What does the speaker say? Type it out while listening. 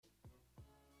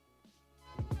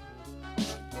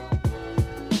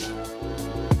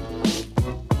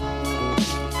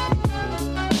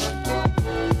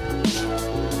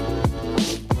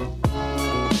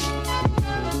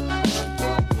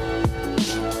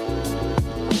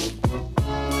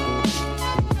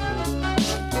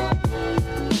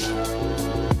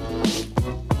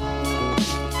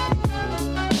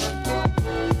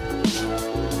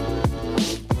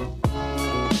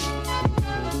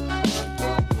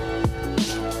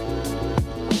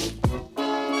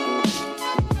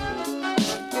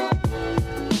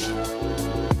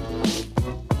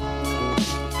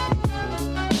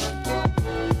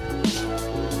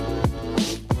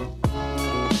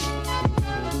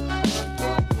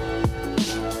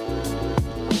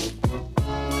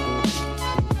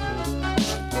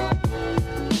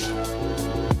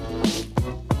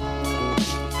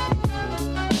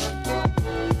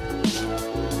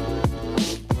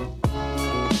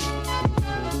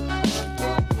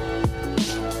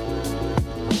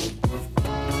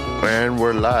And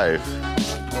we're live.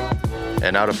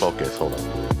 And out of focus. Hold on.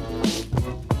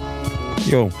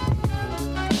 Yo.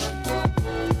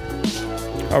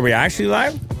 Are we actually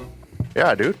live?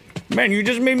 Yeah, dude. Man, you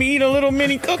just made me eat a little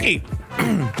mini cookie.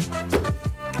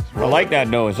 I like that,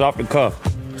 though. It's off the cuff.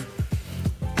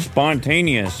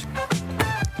 Spontaneous.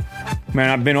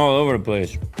 Man, I've been all over the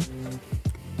place.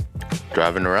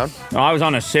 Driving around? I was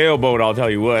on a sailboat, I'll tell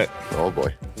you what. Oh,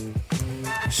 boy.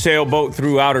 Sailboat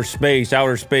through outer space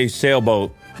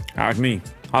sailboat. That was me.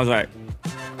 I was like,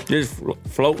 just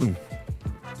floating.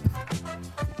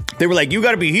 They were like, you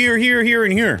got to be here, here, here,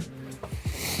 and here.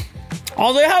 I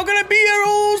was like, how can I be at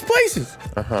all those places?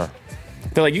 Uh-huh.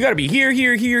 They're like, you got to be here,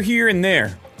 here, here, here, and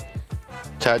there.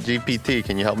 ChatGPT,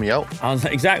 can you help me out? I was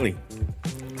like, exactly.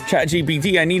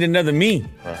 ChatGPT, I need another me.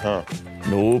 Uh-huh.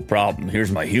 No problem.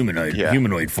 Here's my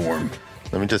humanoid form.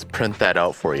 Let me just print that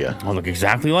out for you. I look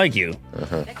exactly like you.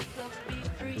 Uh-huh.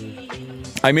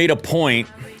 I made a point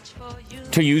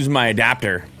to use my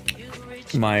adapter,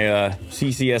 my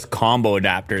CCS combo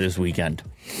adapter this weekend.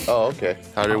 Oh, okay.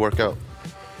 How did it work out?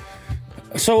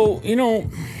 So,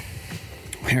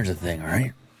 here's the thing, all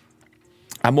right?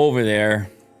 I'm over there,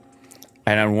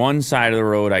 and on one side of the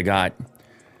road, I got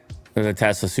the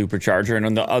Tesla supercharger, and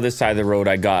on the other side of the road,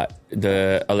 I got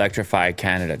the Electrify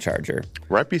Canada charger.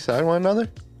 Right beside one another?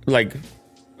 Like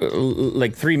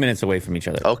 3 minutes away from each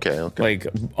other. Okay. Like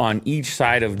on each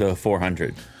side of the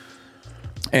 400.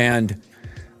 And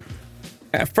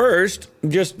at first,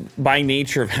 just by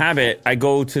nature of habit, I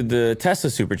go to the Tesla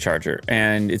supercharger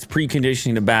and it's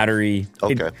preconditioning the battery.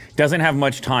 Okay. It doesn't have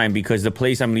much time because the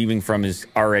place I'm leaving from is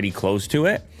already close to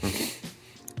it.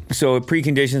 So it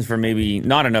preconditions for maybe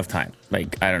not enough time.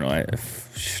 Like, I don't know,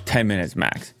 10 minutes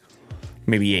max.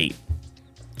 Maybe 8.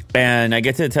 And I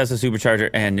get to the Tesla supercharger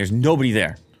and there's nobody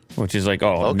there, which is like,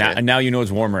 okay. now you know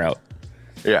it's warmer out.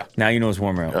 Yeah. Now you know it's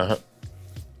warmer out. Uh-huh.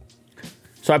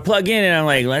 So I plug in and I'm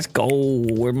like, let's go.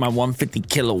 Where's my 150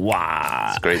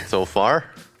 kilowatt? It's great so far.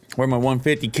 Where my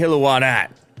 150 kilowatt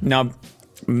at? Now,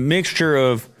 mixture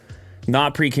of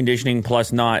not preconditioning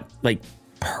plus not like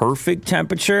perfect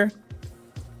temperature.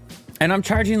 And I'm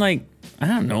charging like, I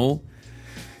don't know,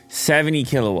 70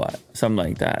 kilowatt, something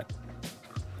like that.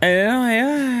 And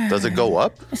I'm like, Does it go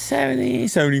up? 70,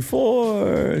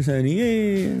 74,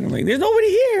 78. I'm like, there's nobody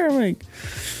here. I'm like,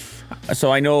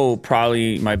 so I know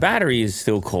probably my battery is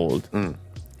still cold. And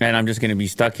I'm just going to be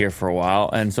stuck here for a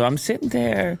while. And so I'm sitting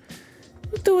there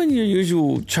doing your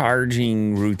usual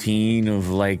charging routine of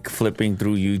like flipping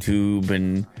through YouTube.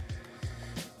 And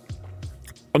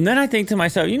then I think to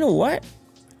myself, you know what?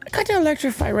 I got to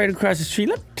Electrify right across the street.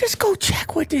 Let me just go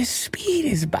check what this speed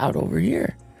is about over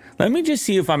here. Let me just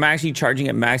see if I'm actually charging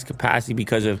at max capacity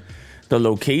because of the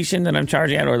location that I'm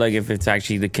charging at, or like if it's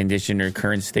actually the condition or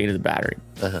current state of the battery.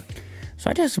 Uh-huh. So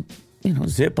I just,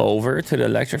 zip over to the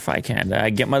Electrify Canada.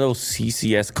 I get my little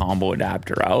CCS combo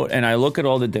adapter out and I look at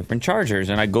all the different chargers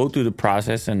and I go through the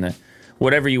process and the,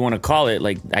 whatever you want to call it,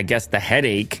 like I guess the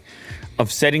headache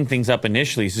of setting things up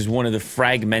initially. This is one of the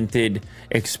fragmented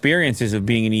experiences of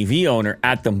being an EV owner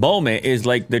at the moment is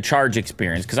like the charge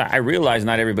experience. Because I realize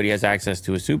not everybody has access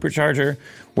to a supercharger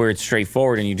where it's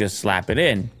straightforward and you just slap it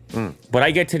in. But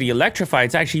I get to the Electrify,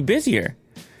 it's actually busier.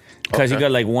 Because you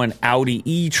got like one Audi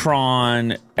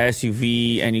e-tron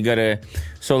SUV and you got to...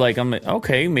 So like I'm like,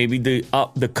 okay, maybe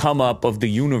the come up of the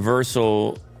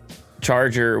universal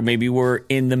charger, maybe we're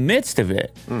in the midst of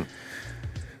it.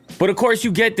 But of course,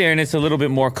 you get there and it's a little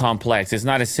bit more complex. It's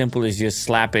not as simple as just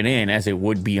slap it in as it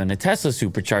would be on the Tesla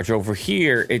supercharger. Over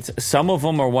here, it's some of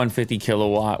them are 150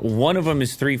 kilowatt. One of them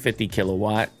is 350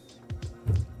 kilowatt.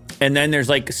 And then there's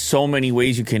like so many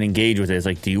ways you can engage with it. It's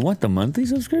like, do you want the monthly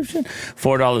subscription?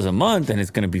 $4 a month, and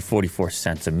it's going to be 44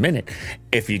 cents a minute.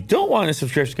 If you don't want a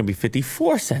subscription, it's going to be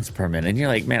 54 cents per minute. And you're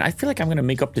like, man, I feel like I'm going to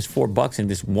make up this $4 in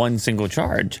this one single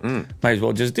charge. Might as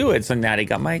well just do it. So now they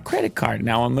got my credit card.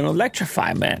 Now I'm going to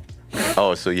Electrify, man.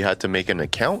 Oh, so you had to make an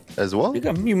account as well?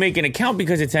 You make an account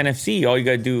because it's NFC. All you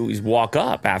got to do is walk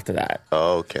up after that.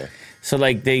 Oh, okay. So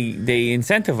like they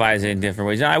incentivize it in different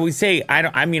ways. Now, I would say I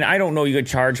don't know. You got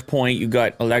ChargePoint, you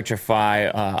got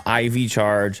Electrify, IV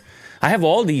Charge. I have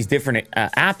all these different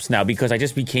apps now because I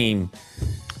just became.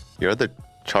 You're the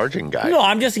charging guy. No,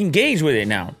 I'm just engaged with it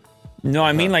now. No,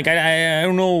 I mean like I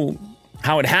don't know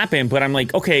how it happened, but I'm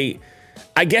like, okay,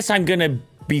 I guess I'm gonna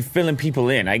be filling people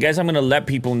in. I guess I'm gonna let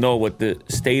people know what the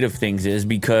state of things is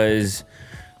because,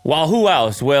 well, who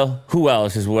else? Well, who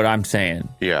else is what I'm saying.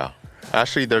 Yeah.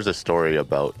 Actually, there's a story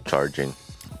about charging.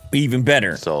 Even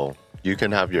better. So you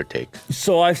can have your take.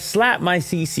 So I slap my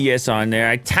CCS on there.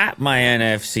 I tap my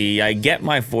NFC. I get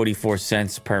my 44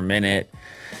 cents per minute.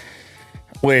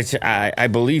 which I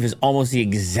believe is almost the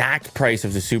exact price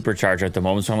of the supercharger at the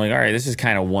moment. So I'm like, all right, this is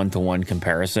kind of one-to-one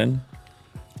comparison.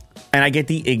 And I get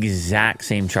the exact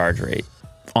same charge rate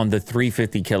on the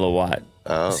 350 kilowatt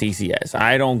CCS.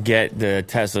 I don't get the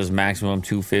Tesla's maximum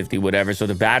 250, whatever. So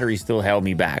the battery still held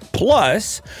me back.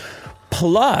 Plus,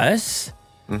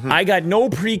 I got no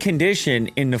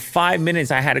precondition in the 5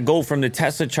 minutes I had to go from the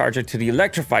Tesla charger to the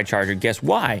Electrify charger. Guess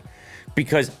why?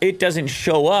 Because it doesn't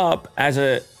show up as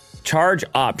a charge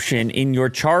option in your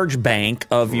charge bank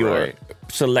of your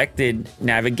selected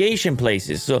navigation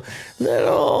places. So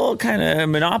little kind of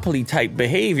monopoly type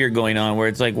behavior going on where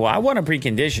it's like, well, I want a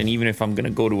precondition even if I'm going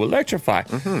to go to Electrify.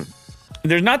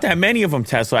 There's not that many of them,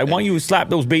 Tesla. I want you to slap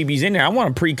those babies in there. I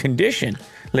want a precondition,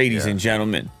 ladies and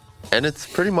gentlemen. And it's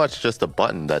pretty much just a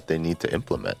button that they need to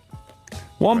implement.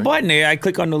 One button there. I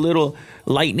click on the little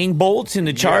lightning bolts in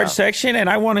the charge section, and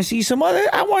I want to see some other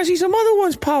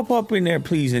ones pop up in there,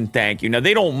 please and thank you. Now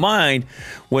they don't mind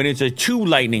when it's a 2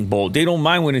 lightning bolt. They don't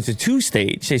mind when it's a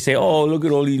 2-stage. They say, "Oh, look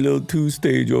at all these little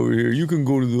 2-stage over here. You can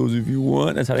go to those if you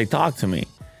want." That's how they talk to me.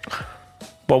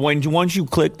 But once you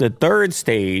click the 3rd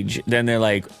stage, then they're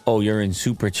like, "Oh, you're in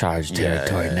supercharged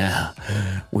territory now.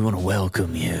 We want to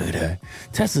welcome you to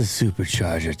Tesla's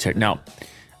supercharger." Now,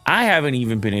 I haven't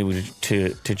even been able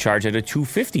to charge at a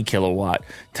 250 kilowatt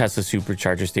Tesla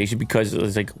supercharger station because it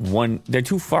was like they're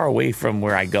too far away from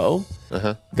where I go.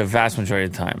 The vast majority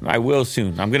of the time. I will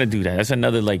soon. I'm gonna do that. That's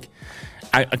another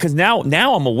because now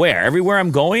I'm aware everywhere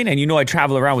I'm going, and I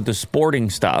travel around with the sporting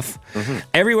stuff.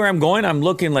 Everywhere I'm going, I'm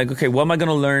looking like, okay, what am I going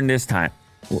to learn this time?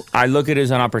 I look at it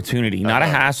as an opportunity, not a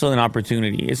hassle, an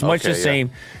opportunity. It's much the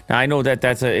same. Now I know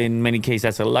that's in many cases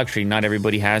that's a luxury. Not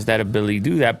everybody has that ability to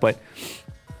do that, but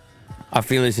I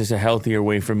feel it's just a healthier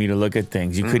way for me to look at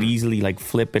things. You could easily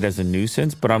flip it as a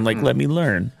nuisance, but I'm like, let me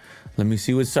learn, let me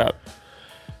see what's up.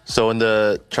 So in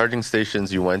the charging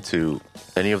stations you went to,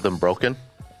 any of them broken?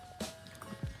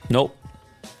 Nope.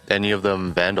 Any of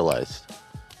them vandalized?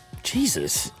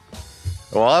 Jesus.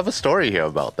 Well, I have a story here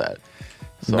about that.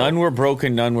 So, none were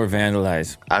broken, none were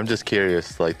vandalized. I'm just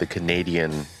curious, the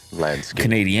Canadian landscape.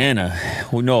 Canadiana.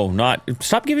 Well, no, not.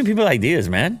 Stop giving people ideas,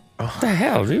 man. What the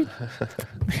hell, dude?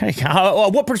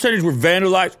 What percentage were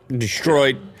vandalized,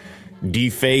 destroyed,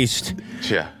 defaced?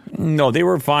 Yeah. No, they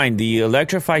were fine. The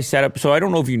Electrify setup, so I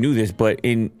don't know if you knew this, but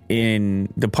in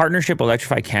the partnership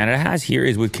Electrify Canada has here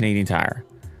is with Canadian Tire.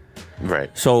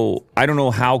 Right. So I don't know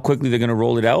how quickly they're going to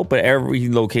roll it out, but every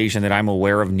location that I'm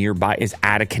aware of nearby is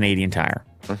at a Canadian Tire,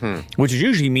 which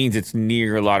usually means it's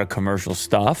near a lot of commercial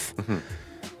stuff.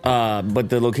 But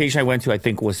the location I went to, I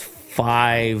think, was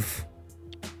five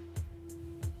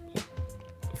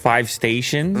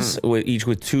stations, each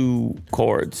with 2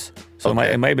 cords. So it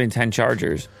might have been 10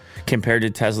 chargers compared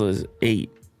to Tesla's 8.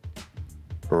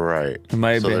 Right. It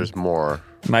might have been. There's more.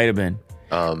 Might have been.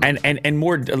 And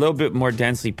more, a little bit more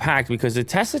densely packed because the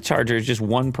Tesla charger is just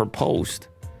 1 per post.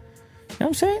 You know what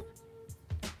I'm saying?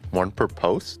 1 per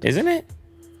post? Isn't it?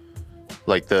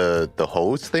 Like the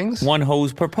hose things? 1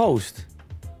 hose per post.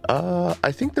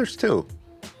 I think there's 2.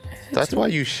 That's why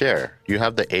you share. You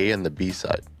have the A and the B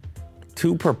side.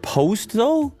 2 per post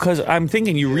though? Because I'm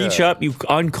thinking you reach up, you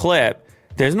unclip.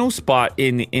 There's no spot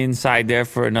inside there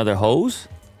for another hose.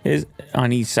 Is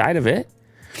on each side of it.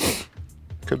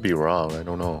 Could be wrong. I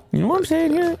don't know. You know what I'm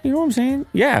saying here? You know what I'm saying?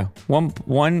 Yeah.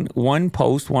 One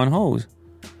post, 1 hose.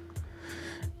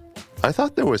 I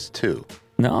thought there was 2.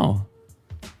 No.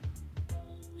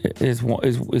 It's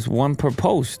 1 per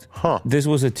post. Huh. This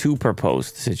was a 2 per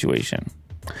post situation.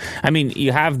 I mean,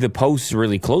 you have the posts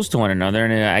really close to one another,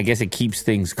 and I guess it keeps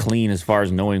things clean as far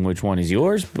as knowing which one is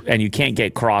yours, and you can't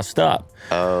get crossed up.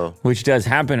 Oh. Which does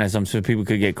happen as some people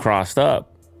could get crossed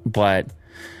up. But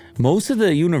most of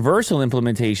the universal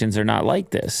implementations are not like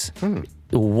this.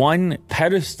 1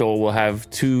 pedestal will have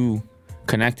 2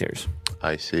 connectors.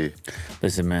 I see.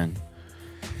 Listen, man.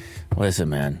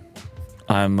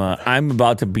 I'm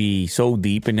about to be so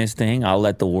deep in this thing, I'll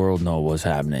let the world know what's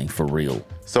happening for real.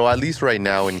 So at least right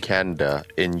now in Canada,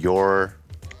 in your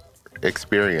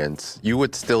experience, you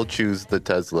would still choose the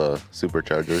Tesla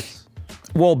superchargers?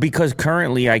 Well, because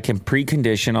currently I can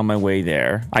precondition on my way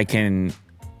there.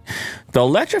 The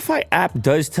Electrify app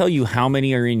does tell you how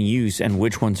many are in use and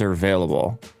which ones are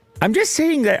available. I'm just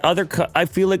saying that I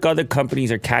feel like other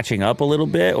companies are catching up a little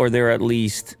bit, or they're at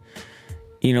least,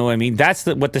 you know what I mean? That's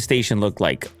what the station looked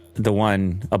like. The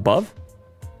one above,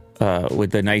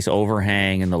 with the nice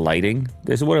overhang and the lighting.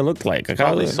 This is what it looked like.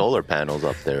 Probably solar panels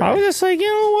up there. I was just like, you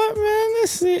know what,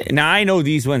 man? Now, I know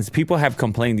these ones, people have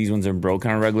complained these ones are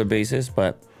broken on a regular basis,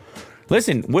 but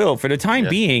listen, Will, for the time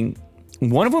being,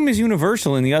 one of them is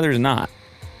universal and the other is not.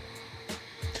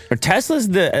 Tesla's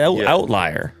the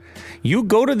outlier. You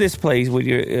go to this place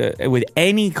with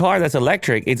any car that's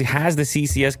electric, it has the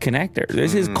CCS connector.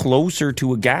 This is closer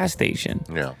to a gas station.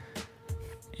 Yeah.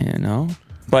 You know?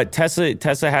 But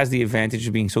Tesla has the advantage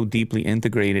of being so deeply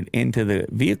integrated into the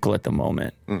vehicle at the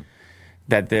moment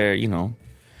that they're, you know.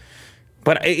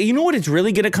 But you know what it's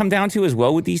really going to come down to as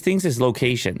well with these things is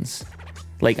locations.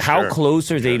 Like, how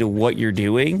close are they to what you're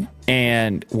doing?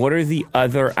 And what are the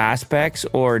other aspects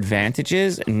or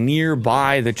advantages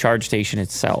nearby the charge station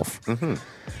itself?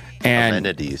 And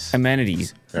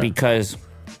Amenities. Yeah. Because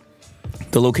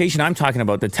the location I'm talking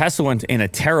about, the Tesla one's in a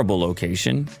terrible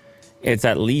location. It's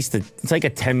at least, it's like a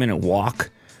 10-minute walk.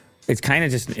 It's kind of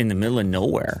just in the middle of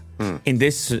nowhere in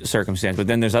this circumstance. But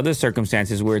then there's other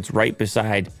circumstances where it's right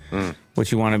beside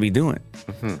what you want to be doing.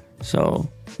 So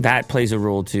that plays a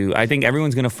role too. I think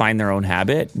everyone's going to find their own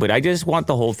habit, but I just want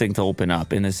the whole thing to open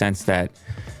up in the sense that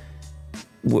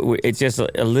it's just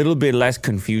a little bit less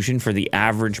confusion for the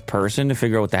average person to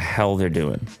figure out what the hell they're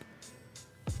doing.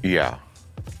 Yeah.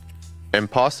 And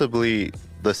possibly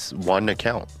this one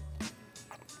account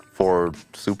for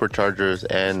superchargers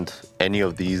and any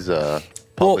of these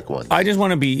public ones. I just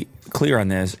want to be clear on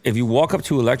this. If you walk up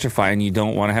to Electrify and you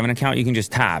don't want to have an account, you can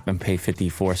just tap and pay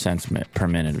 54 cents per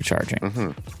minute of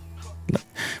charging.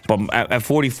 But at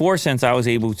 44 cents, I was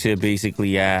able to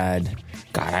basically add,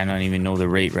 God, I don't even know the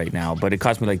rate right now, but it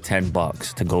cost me like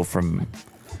 $10 to go from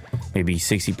maybe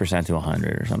 60% to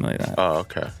 100 or something like that. Oh,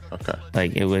 okay.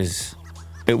 Like it was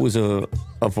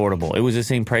affordable. It was the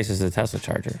same price as the Tesla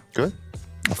charger. Good.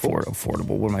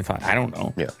 Affordable. What am I talking? I don't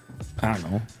know. Yeah. I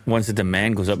don't know. Once the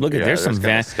demand goes up, look at there's some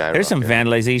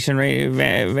vandalization,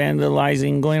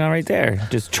 vandalizing going on right there.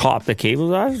 Just chop the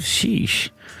cables off. Sheesh.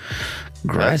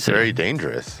 That's very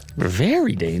dangerous.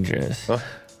 Very dangerous. Oh,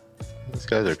 these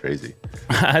guys are crazy.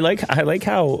 I like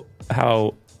how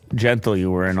gentle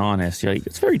you were and honest. You're like,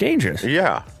 it's very dangerous.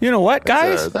 Yeah. You know what,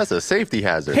 guys? That's a safety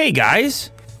hazard. Hey guys,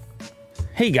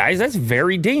 that's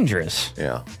very dangerous.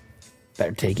 Yeah.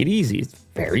 Better take it easy. It's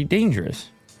very dangerous.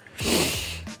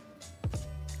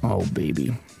 Oh,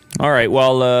 baby. All right,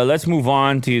 well, let's move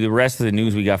on to the rest of the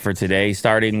news we got for today,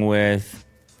 starting with,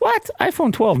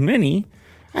 iPhone 12 mini?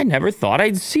 I never thought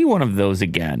I'd see one of those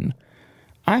again.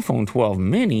 iPhone 12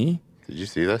 mini... Did you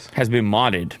see this? Has been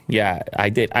modded. Yeah, I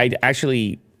did. I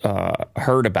actually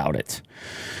heard about it.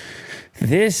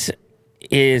 This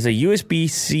is a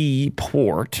USB-C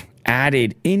port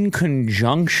added in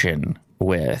conjunction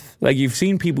with, like, you've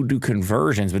seen people do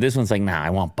conversions, but this one's like, nah,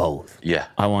 I want both. Yeah.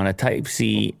 I want a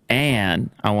Type-C and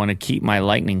I want to keep my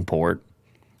Lightning port,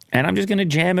 and I'm just going to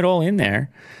jam it all in there.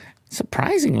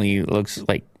 Surprisingly, it looks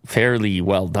like fairly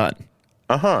well done.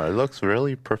 It looks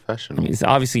really professional. I mean, it's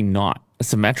obviously not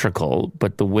symmetrical,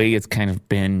 but the way it's kind of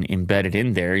been embedded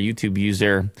in there, YouTube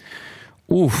user,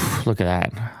 look at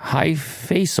that.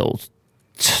 Hephaestus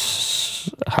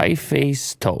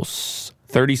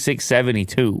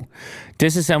 3672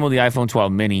 disassembled the iPhone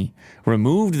 12 mini,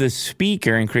 removed the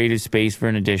speaker, and created space for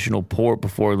an additional port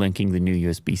before linking the new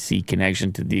USB-C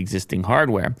connection to the existing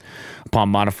hardware. Upon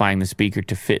modifying the speaker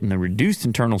to fit in the reduced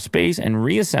internal space and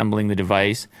reassembling the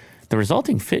device, the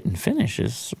resulting fit and finish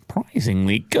is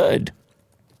surprisingly good.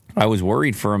 I was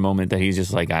worried for a moment that he's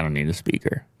just like, I don't need a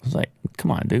speaker. I was like,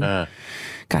 come on, dude. Gotta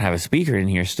have a speaker in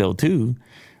here still, too.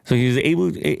 So he was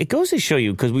able, it goes to show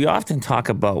you, because we often talk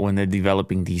about when they're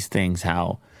developing these things,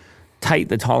 how tight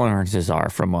the tolerances are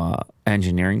from an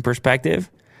engineering perspective.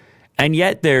 And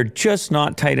yet they're just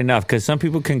not tight enough, because some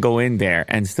people can go in there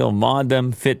and still mod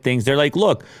them, fit things. They're like,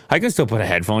 look, I can still put a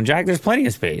headphone jack. There's plenty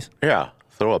of space. Yeah.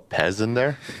 Throw a Pez in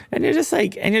there. And you're just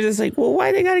like, well,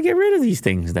 why they got to get rid of these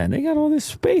things then? They got all this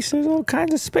space. There's all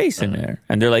kinds of space in there.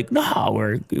 And they're like,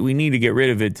 no, we need to get rid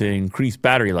of it to increase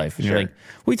battery life. And you're like,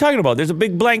 what are you talking about? There's a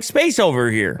big blank space over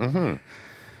here.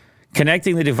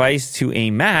 Connecting the device to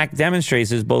a Mac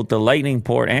demonstrates as both the Lightning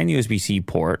port and USB-C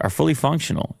port are fully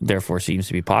functional. Therefore, it seems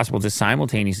to be possible to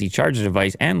simultaneously charge the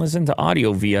device and listen to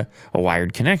audio via a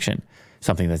wired connection.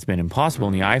 Something that's been impossible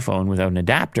in the iPhone without an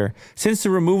adapter since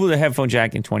the removal of the headphone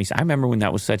jack in 20. I remember when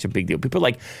that was such a big deal. People are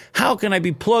like, how can I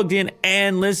be plugged in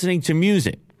and listening to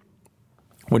music?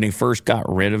 When they first got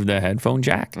rid of the headphone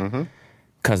jack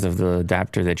because of the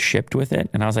adapter that shipped with it.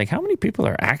 And I was like, how many people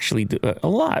are actually a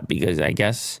lot? Because I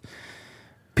guess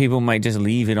people might just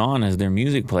leave it on as their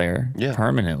music player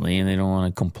permanently, and they don't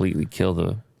want to completely kill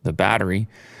the battery.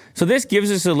 So this gives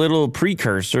us a little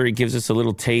precursor. It gives us a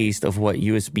little taste of what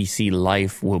USB-C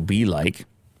life will be like.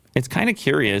 It's kind of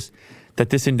curious that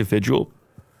this individual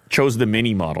chose the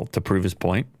mini model to prove his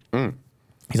point.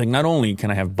 He's like, not only can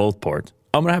I have both ports,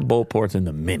 I'm going to have both ports in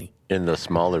the mini. In the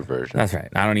smaller version. That's right.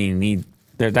 I don't even need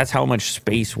That's how much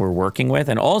space we're working with.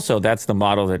 And also, that's the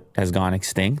model that has gone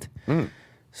extinct.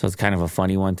 So it's kind of a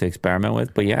funny one to experiment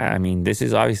with. But yeah, I mean, this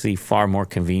is obviously far more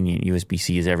convenient.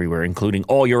 USB-C is everywhere, including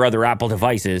all your other Apple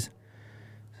devices.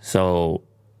 So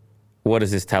what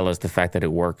does this tell us? The fact that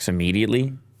it works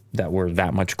immediately, that we're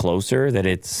that much closer, that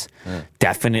it's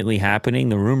definitely happening.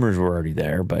 The rumors were already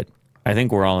there, but I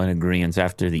think we're all in agreement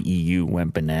after the EU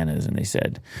went bananas and they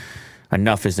said,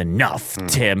 enough is enough,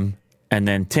 Tim. And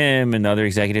then Tim and the other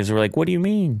executives were like, what do you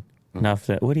mean? Enough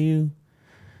that, we're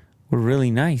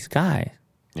really nice guys.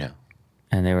 Yeah.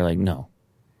 And they were like, no,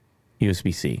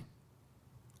 USB-C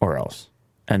or else.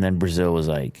 And then Brazil was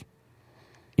like,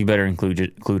 you better include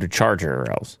a charger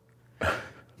or else.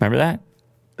 Remember that?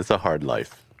 It's a hard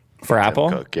life. For Apple?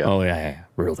 Cook, yeah. Oh, yeah.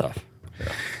 Real tough.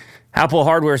 Yeah. Apple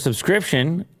hardware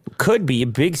subscription could be a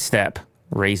big step,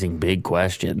 raising big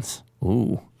questions.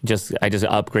 Ooh. I just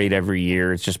upgrade every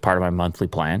year. It's just part of my monthly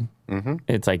plan.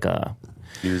 It's like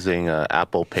using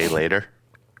Apple Pay Later.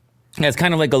 Yeah, it's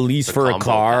kind of like a lease for a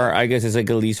car. Plan. I guess it's like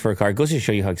a lease for a car. It goes to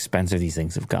show you how expensive these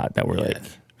things have got. That we're like,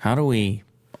 how do we?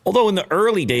 Although in the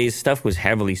early days, stuff was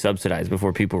heavily subsidized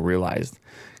before people realized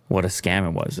what a scam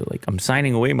it was. They're like, I'm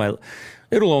signing away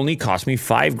it'll only cost me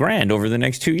 $5,000 over the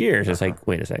next 2 years. It's like,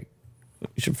 wait a sec.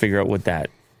 You should figure out what that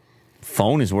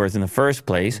phone is worth in the first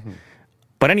place.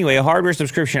 But anyway, a hardware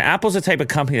subscription. Apple's the type of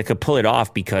company that could pull it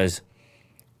off because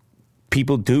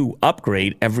people do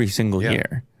upgrade every single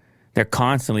year. They're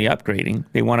constantly upgrading.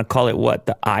 They want to call it what?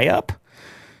 The iUp?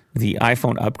 The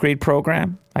iPhone upgrade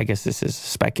program? I guess this is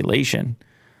speculation.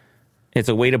 It's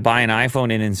a way to buy an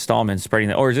iPhone in installments,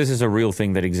 or this is a real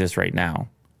thing that exists right now.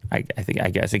 I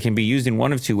guess it can be used in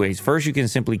one of two ways. First, you can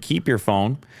simply keep your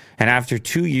phone, and after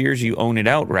 2 years, you own it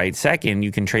outright. Second,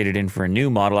 you can trade it in for a new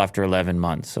model after 11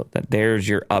 months. So there's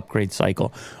your upgrade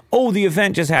cycle. Oh, the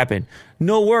event just happened.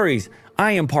 No worries.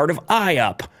 I am part of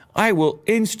iUp. I will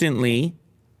instantly...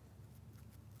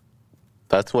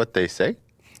 That's what they say?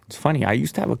 It's funny. I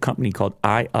used to have a company called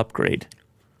iUpgrade,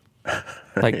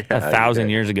 like 1,000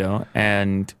 years ago,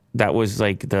 and that was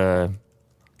like the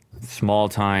small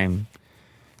time...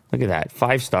 Look at that.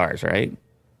 5 stars, right?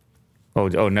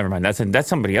 Oh, never mind. That's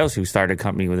somebody else who started a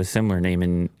company with a similar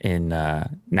name in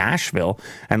Nashville.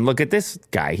 And look at this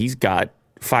guy. He's got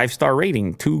 5-star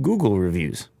rating, 2 Google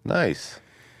reviews. Nice.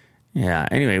 Yeah.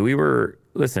 Anyway,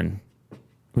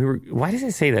 why does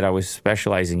it say that I was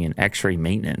specializing in X-ray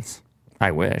maintenance?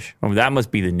 I wish. Oh, that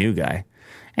must be the new guy.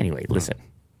 Anyway, listen.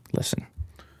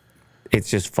 It's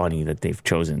just funny that they've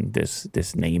chosen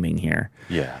this naming here.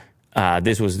 Yeah.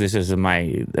 This is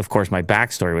my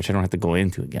backstory, which I don't have to go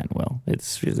into again. Well,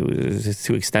 it's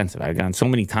too extensive. I've gone so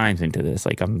many times into this.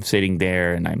 Like I'm sitting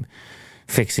there and I'm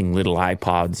fixing little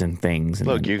iPods and things. And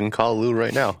Look, you can call Lou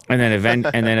right now. And then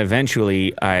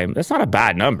eventually, that's not a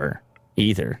bad number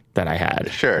either that I had.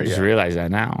 Sure, I just realized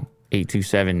that now.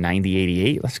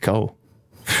 827-9088. Let's go.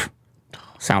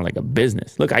 Sound like a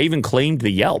business. Look, I even claimed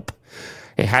the Yelp.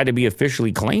 It had to be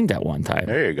officially claimed at one time.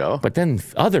 There you go. But then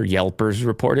other Yelpers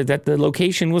reported that the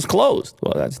location was closed.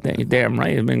 Well, that's damn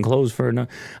right. It's been closed for...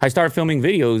 I started filming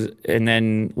videos, and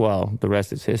then, well, the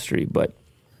rest is history. But,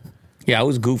 yeah, I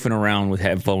was goofing around with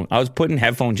headphones. I was putting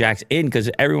headphone jacks in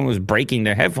because everyone was breaking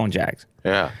their headphone jacks.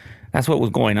 Yeah. That's what was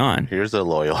going on. Here's a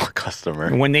loyal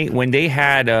customer. When they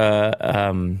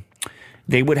had...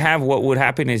 they would have, what would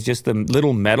happen is just the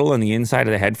little metal on the inside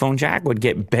of the headphone jack would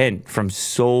get bent from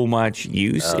so much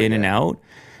use and out.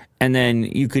 And then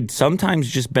you could sometimes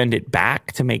just bend it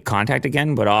back to make contact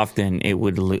again, but often it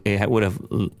would have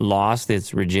lost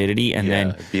its rigidity. And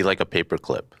then it'd be like a paper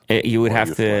clip. You would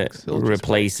have to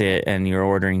replace it, and you're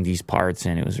ordering these parts,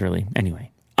 and it was really... Anyway,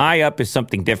 iUp is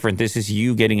something different. This is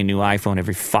you getting a new iPhone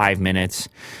every 5 minutes.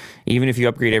 Even if you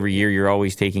upgrade every year, you're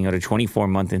always taking out a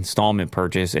 24-month installment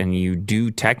purchase, and you do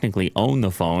technically own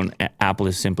the phone. Apple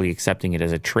is simply accepting it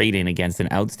as a trade-in against an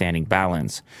outstanding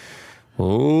balance.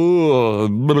 Oh,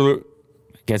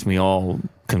 gets me all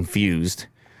confused.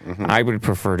 I would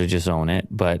prefer to just own it,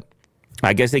 but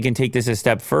I guess they can take this a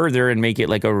step further and make it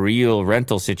like a real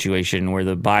rental situation where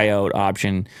the buyout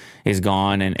option is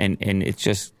gone, and it's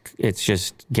just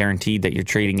guaranteed that you're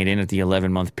trading it in at the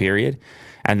 11-month period.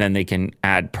 And then they can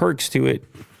add perks to it.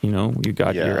 You know, you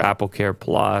got your Apple Care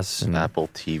Plus and Apple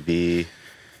TV,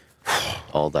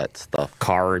 all that stuff.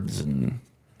 Cards, and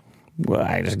well,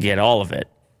 I just get all of it.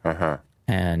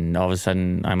 And all of a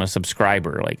sudden, I'm a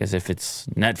subscriber, like as if it's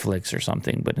Netflix or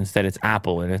something. But instead, it's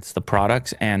Apple, and it's the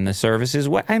products and the services.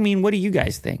 What do you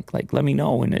guys think? Like, let me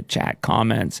know in the chat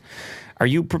comments. Are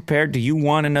you prepared? Do you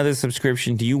want another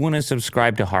subscription? Do you want to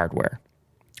subscribe to hardware?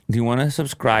 Do you want to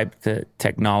subscribe to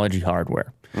technology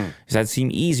hardware? Does that seem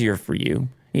easier for you?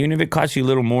 Even if it costs you a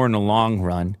little more in the long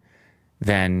run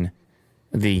than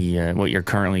the what you're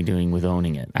currently doing with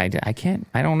owning it. I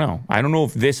don't know. I don't know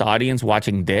if this audience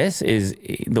watching this is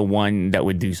the one that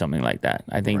would do something like that.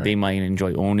 I think they might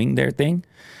enjoy owning their thing,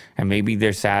 and maybe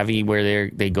they're savvy where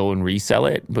they go and resell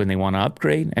it when they want to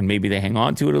upgrade, and maybe they hang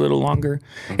on to it a little longer.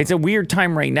 It's a weird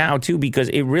time right now too, because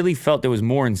it really felt there was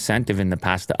more incentive in the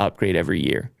past to upgrade every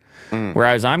year.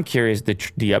 Whereas I'm curious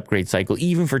the upgrade cycle,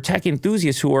 even for tech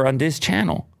enthusiasts who are on this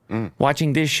channel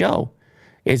watching this show.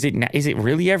 Is it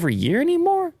really every year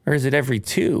anymore? Or is it every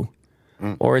 2?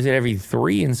 Or is it every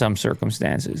 3 in some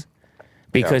circumstances?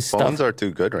 Because phones are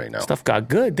too good right now. Stuff got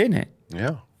good, didn't it?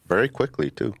 Yeah, very quickly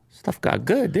too. Stuff got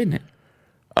good, didn't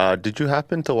it? Did you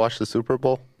happen to watch the Super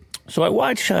Bowl? So I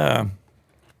watched the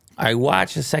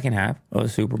second half of the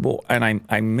Super Bowl, and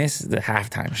I missed the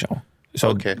halftime show.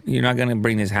 So you're not going to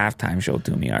bring this halftime show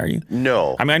to me, are you?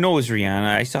 No. I mean, I know it was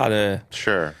Rihanna. I saw the...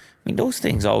 Sure. I mean, those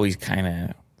things always kind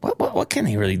of... What can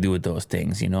they really do with those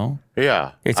things, you know?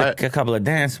 Yeah. It's a couple of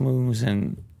dance moves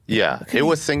and... Yeah, it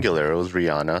was singular. It was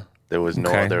Rihanna. There was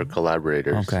no other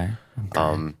collaborators. Okay.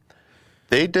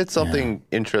 They did something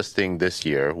interesting this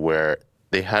year where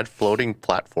they had floating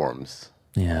platforms.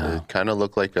 Yeah. It kind of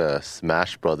looked like a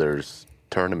Smash Brothers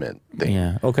tournament thing.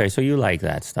 Yeah. Okay, so you like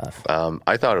that stuff.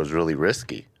 I thought it was really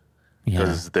risky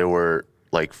because there were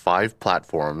like 5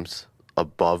 platforms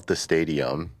above the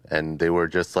stadium, and they were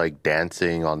just like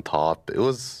dancing on top. It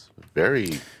was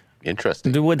very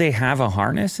interesting. Would they have a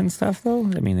harness and stuff though?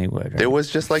 I mean, they would. Right? There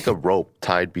was just like a rope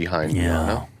tied behind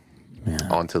Rihanna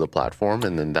onto the platform,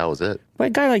 and then that was it. But a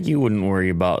guy like you wouldn't worry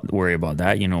about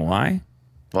that. You know why?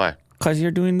 Why? Because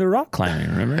you're doing the rock climbing,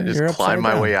 remember? I just climb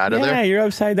my way out of there? Yeah, you're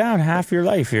upside down half your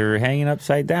life. You're hanging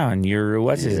upside down.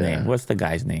 What's his name? What's the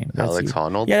guy's name? Alex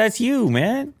Honnold? Yeah, that's you,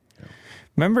 man.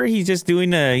 Remember, he's just doing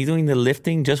the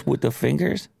lifting just with the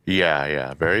fingers?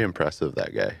 Yeah. Very impressive,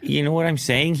 that guy. You know what I'm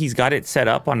saying? He's got it set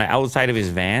up on the outside of his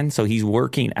van, so he's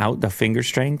working out the finger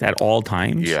strength at all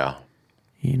times. Yeah.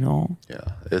 You know? Yeah.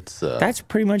 It's that's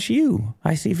pretty much you.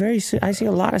 I see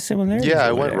a lot of similarities. Yeah,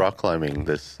 I went rock climbing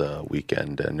this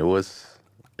weekend, and it was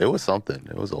something.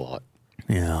 It was a lot.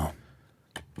 Yeah.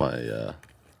 My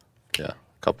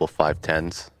couple of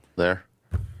 5'10s there.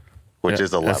 Which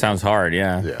is a lot. That sounds hard,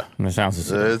 yeah. Yeah.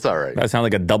 It's all right. That sounds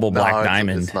like a double black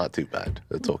diamond. It's not too bad.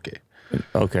 It's okay.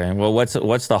 Okay. Well, what's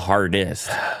the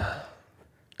hardest?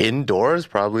 Indoors,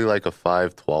 probably like a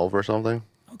 5'12 or something.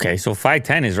 Okay, so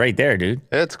 5'10 is right there, dude.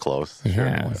 It's close.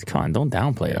 Yeah, come on, don't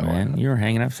downplay it, man. You're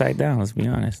hanging upside down, let's be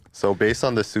honest. So based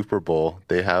on the Super Bowl,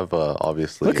 they have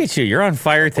obviously... Look at you, you're on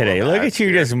fire today. Look at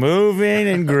you just moving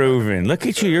and grooving. Look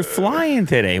at you, you're flying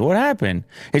today. What happened?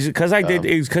 Is it because it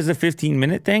was because of the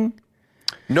 15-minute thing?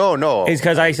 No. It's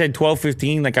because I said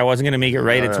 12:15, like I wasn't going to make it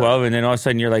right at 12, and then all of a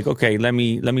sudden you're like, okay, let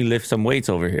me lift some weights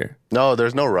over here. No,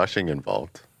 there's no rushing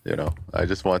involved. You know, I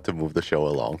just want to move the show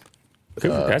along.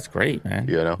 That's great, man.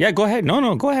 You know? Yeah, go ahead.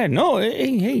 No, go ahead. No,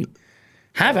 hey,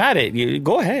 have at it.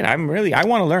 Go ahead. I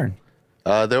want to learn.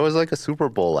 There was like a Super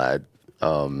Bowl ad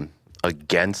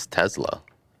against Tesla.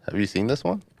 Have you seen this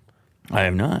one? I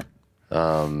have not.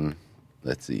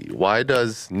 Let's see. Why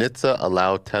does NHTSA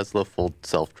allow Tesla full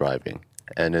self-driving?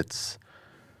 And it's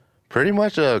pretty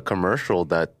much a commercial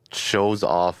that shows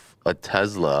off a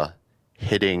Tesla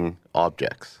hitting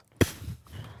objects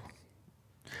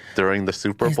during the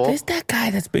Super Bowl. Is this that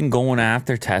guy that's been going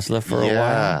after Tesla for a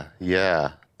while?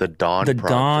 Yeah. The Dawn Project. The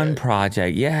Dawn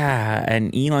Project, yeah.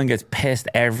 And Elon gets pissed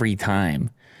every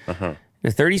time. The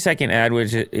 30-second ad,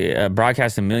 which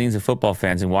broadcast to millions of football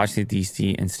fans in Washington,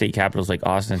 D.C. and state capitals like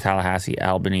Austin, Tallahassee,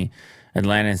 Albany,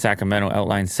 Atlanta, and Sacramento,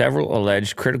 outlines several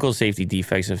alleged critical safety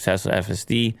defects of Tesla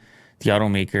FSD, the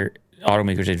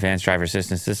automaker's advanced driver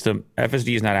assistance system.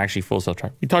 FSD is not actually full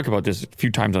self-driving. We talked about this a few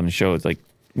times on the show. It's like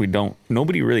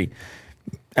nobody really,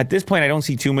 at this point, I don't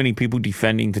see too many people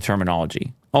defending the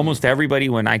terminology. Almost everybody,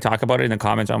 when I talk about it in the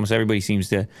comments, almost everybody seems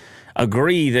to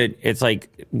agree that it's like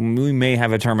we may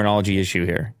have a terminology issue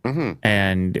here.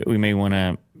 And we may want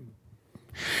to,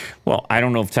 well, I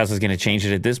don't know if Tesla's going to change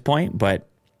it at this point, but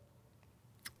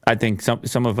I think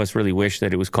some of us really wish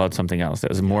that it was called something else that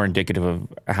was more indicative of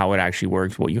how it actually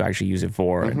works, what you actually use it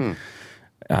for. And,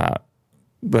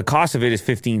 the cost of it is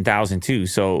 $15,000 too.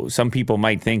 So some people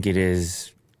might think it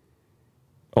is,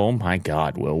 oh my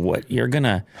God, Will, what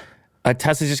a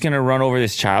Tesla's just gonna run over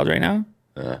this child right now?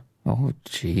 Yeah. Oh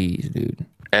jeez, dude.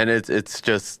 And it's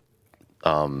just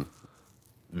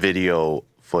video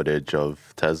footage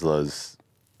of Teslas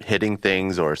hitting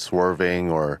things or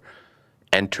swerving or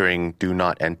entering do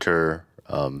not enter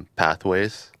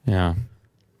pathways. Yeah.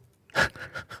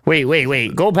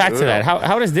 Wait. Go back to that.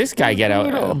 How does this guy get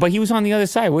out? But he was on the other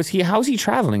side. How's he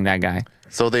traveling, that guy?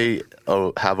 So they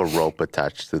have a rope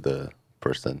attached to the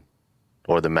person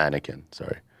or the mannequin.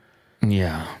 Sorry.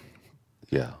 Yeah.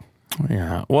 Yeah.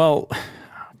 Well,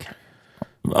 okay.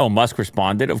 Oh, Musk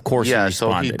responded? Of course he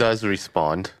responded. So he does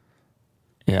respond.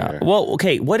 Yeah. Well,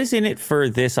 okay. What is in it for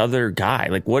this other guy?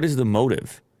 Like, what is the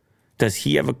motive? Does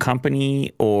he have a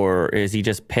company, or is he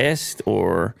just pissed?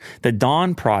 Or the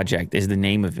Dawn Project is the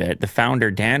name of it. The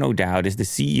founder, Dan O'Dowd, is the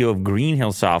CEO of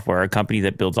Greenhill Software, a company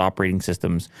that builds operating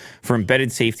systems for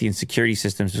embedded safety and security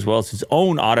systems, as well as its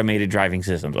own automated driving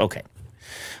systems. Okay.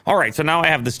 All right. So now I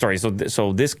have the story.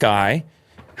 So this guy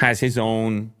has his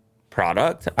own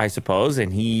product, I suppose,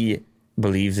 and he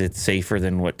believes it's safer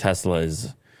than what Tesla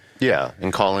is. Yeah.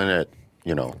 And calling it,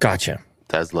 Gotcha.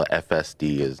 Tesla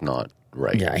FSD is not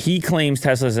right. Yeah, he claims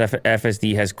Tesla's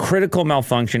FSD has critical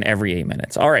malfunction every 8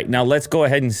 minutes. All right, now let's go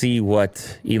ahead and see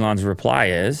what Elon's reply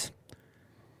is.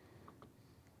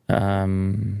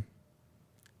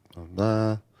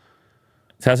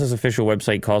 Tesla's official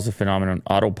website calls the phenomenon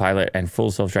autopilot and full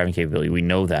self-driving capability. We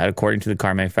know that. According to the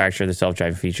car manufacturer, the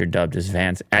self-driving feature dubbed as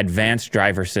Advanced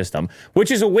Driver System, which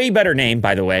is a way better name,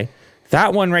 by the way.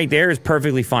 That one right there is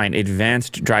perfectly fine.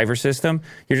 Advanced Driver System.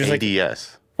 You're just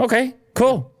ADS. Okay,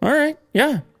 cool. All right.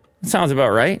 Yeah, that sounds about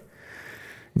right.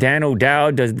 Dan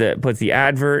O'Dowd puts the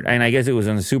advert, and I guess it was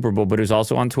on the Super Bowl, but it was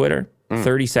also on Twitter.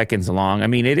 30 seconds long. I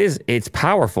mean, it's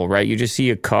powerful, right? You just see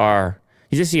a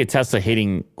Tesla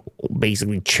hitting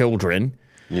basically children.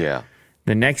 Yeah.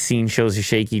 The next scene shows a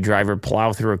shaky driver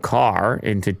plow through a car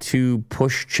into two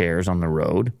push chairs on the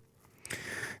road.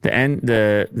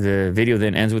 The video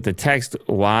then ends with the text,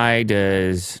 why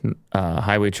does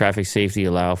highway traffic safety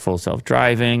allow full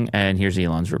self-driving? And here's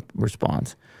Elon's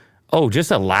response. Oh, just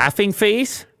a laughing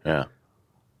face? Yeah.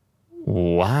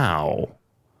 Wow.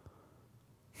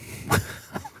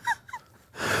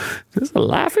 Just a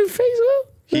laughing face? Will?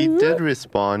 He did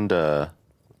respond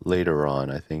later on,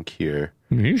 I think, here.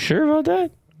 Are you sure about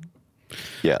that?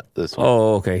 Yeah, this one.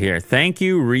 Oh, okay, here. Thank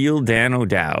you, real Dan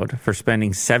O'Dowd, for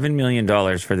spending $7 million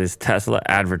for this Tesla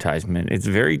advertisement. It's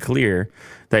very clear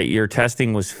that your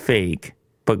testing was fake,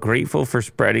 but grateful for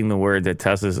spreading the word that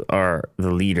Teslas are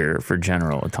the leader for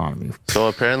general autonomy. So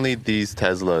apparently these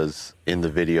Teslas in the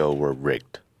video were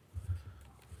rigged.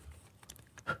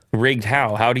 Rigged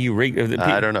how? How do you rig?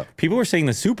 I don't know. People were saying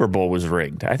the Super Bowl was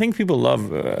rigged. I think people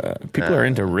are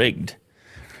into rigged.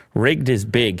 Rigged is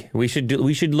big. We should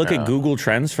look at Google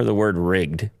Trends for the word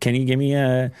rigged. Can you give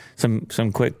me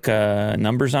some quick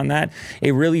numbers on that?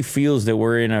 It really feels that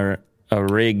we're in a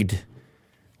rigged.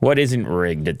 What isn't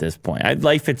rigged at this point?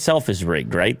 Life itself is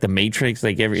rigged, right? The Matrix,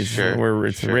 like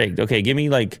it's rigged. Okay, give me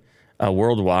like a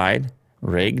worldwide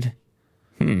rigged.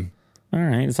 All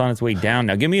right, it's on its way down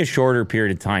now. Give me a shorter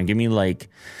period of time. Give me like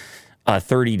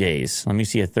 30 days. Let me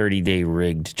see a 30-day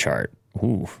rigged chart.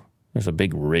 Ooh, there's a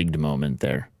big rigged moment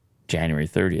there. January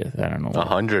 30th. I don't know.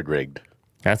 100 rigged.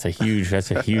 That's a huge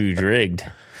rigged.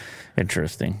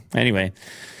 Interesting. Anyway,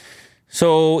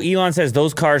 so Elon says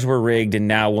those cars were rigged and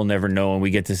now we'll never know and we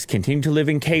get to continue to live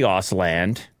in chaos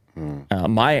land.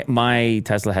 My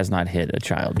Tesla has not hit a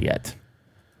child yet.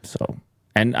 So,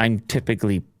 and I'm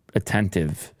typically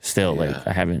attentive still. Yeah. Like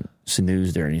I haven't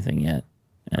snoozed or anything yet.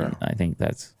 And I think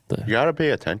that's the you gotta pay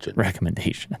attention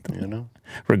recommendation at the moment,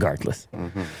 regardless.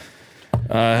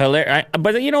 Hilarious.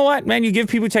 But you know what, man? You give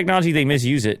people technology, they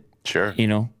misuse it. Sure.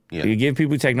 You give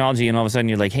people technology, and all of a sudden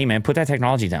you're like, "Hey, man, put that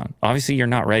technology down." Obviously, you're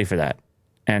not ready for that,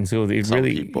 and so it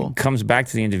really comes back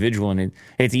to the individual, and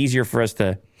it's easier for us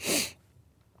to,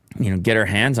 get our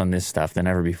hands on this stuff than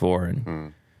ever before,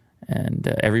 and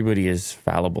everybody is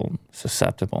fallible,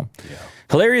 susceptible. Yeah.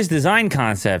 Hilarious design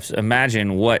concepts.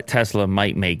 Imagine what Tesla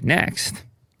might make next.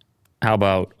 How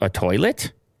about a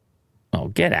toilet? Oh,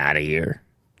 get out of here.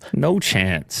 No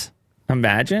chance.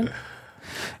 Imagine.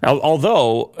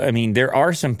 Although, I mean, there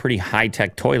are some pretty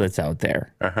high-tech toilets out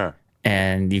there.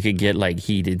 And you could get like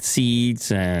heated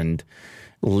seats and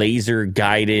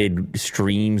laser-guided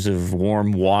streams of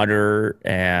warm water.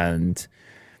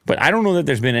 But I don't know that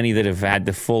there's been any that have had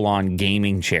the full-on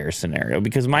gaming chair scenario,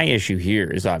 because my issue here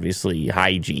is obviously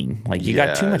hygiene. Like, you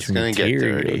got too much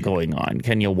material going on.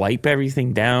 Can you wipe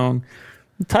everything down?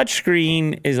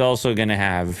 Touchscreen is also going to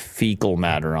have fecal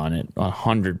matter on it,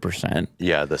 100%.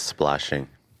 Yeah, the splashing.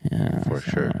 Yeah, for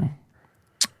sure.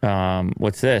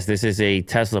 What's this? This is a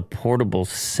Tesla portable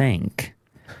sink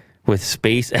with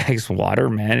SpaceX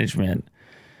water management,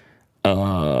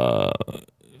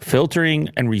 filtering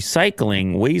and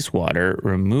recycling wastewater.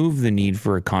 Remove the need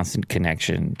for a constant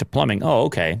connection to plumbing. Oh,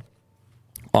 okay.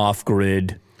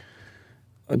 Off-grid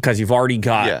because you've already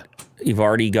got Yeah.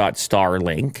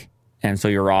 Starlink, and so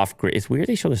you're off grid. It's weird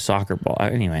they show the soccer ball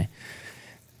anyway,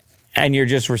 and you're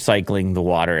just recycling the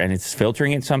water, and it's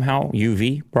filtering it somehow.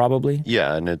 UV probably.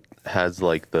 Yeah, and it has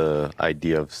like the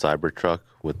idea of Cybertruck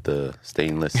with the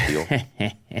stainless steel.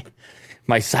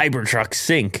 My Cybertruck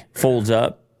sink folds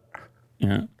up.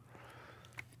 Yeah,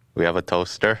 We have a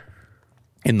toaster.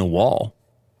 in the wall.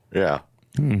 Yeah.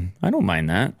 I don't mind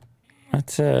that.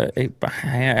 That's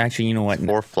actually, you know what?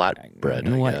 Or flatbread.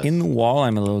 You know I what? guess. In the wall,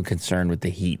 I'm a little concerned with the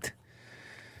heat.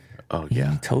 Oh,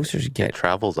 yeah. Toasters get It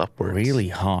travels upwards. really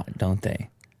hot, don't they?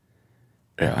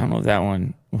 Yeah. I don't know if that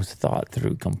one was thought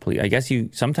through completely. I guess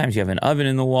sometimes you have an oven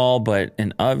in the wall, but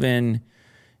an oven,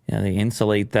 they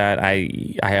insulate that. I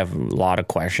have a lot of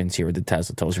questions here with the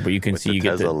Tesla toaster, but you can see you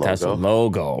get the Tesla Tesla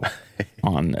logo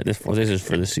on this. This is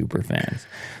for the super fans.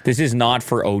 This is not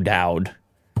for O'Dowd,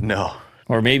 No.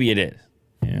 or maybe it is.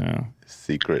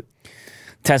 Secret.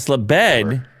 Tesla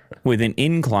bed with an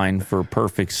incline for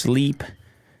perfect sleep.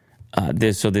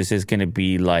 This is going to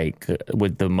be like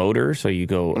with the motor, so you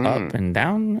go up and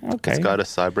down. Okay, It's got a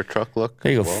Cybertruck look.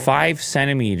 there you as go. well. 5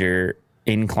 centimeter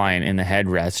incline in the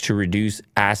headrest to reduce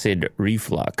acid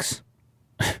reflux.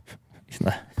 I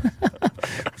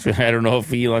don't know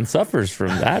if Elon suffers from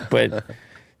that, but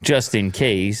just in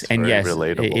case. And very yes,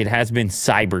 relatable. it has been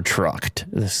Cybertrucked,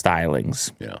 the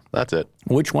stylings. Yeah, that's it.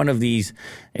 Which one of these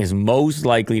is most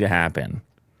likely to happen?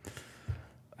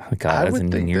 Oh, God, I that's would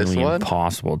think this nearly one.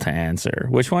 impossible to answer.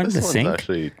 Which one? This The one's sink?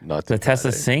 actually not The too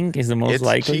Tesla bad, eh? sink is the most It's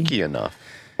likely. cheeky enough.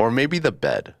 Or maybe the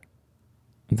bed.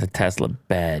 The Tesla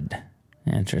bed.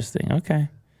 Interesting. Okay.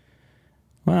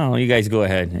 Well, you guys go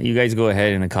ahead. You guys go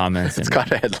ahead in the comments It's and got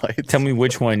headlights. tell me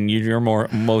which one you're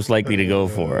most likely to go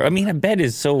for. I mean, a bed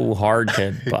is so hard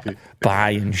to buy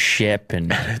and ship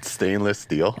and It's stainless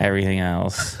steel. everything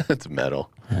else. It's metal.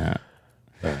 Yeah.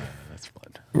 That's fun.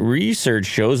 Research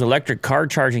shows electric car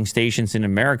charging stations in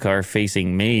America are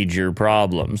facing major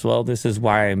problems. Well, this is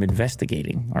why I'm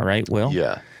investigating. All right, Will?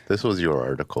 Yeah. This was your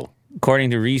article. According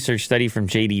to a research study from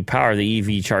JD Power, the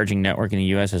EV charging network in the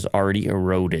U.S. has already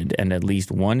eroded, and at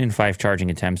least 1 in 5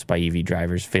 charging attempts by EV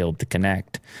drivers failed to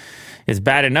connect. It's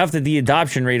bad enough that the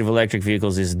adoption rate of electric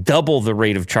vehicles is double the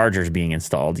rate of chargers being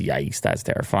installed. Yikes, that's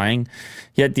terrifying.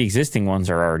 Yet the existing ones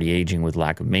are already aging with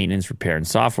lack of maintenance, repair, and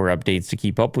software updates to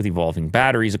keep up with evolving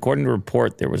batteries. According to a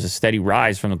report, there was a steady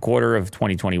rise from the quarter of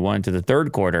 2021 to the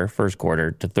first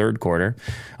quarter to third quarter,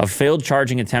 of failed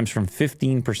charging attempts from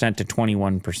 15% to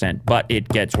 21%. But it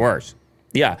gets worse.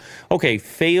 Yeah. Okay,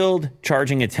 failed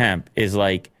charging attempt is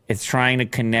like it's trying to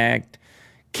connect,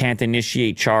 can't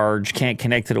initiate charge, can't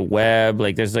connect to the web.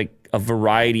 Like there's like a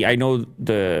variety. I know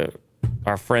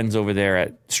our friends over there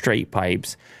at Straight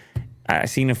Pipes, I've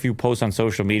seen a few posts on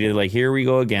social media like, here we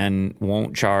go again,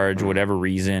 won't charge, whatever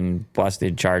reason,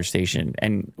 busted charge station.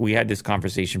 And we had this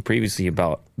conversation previously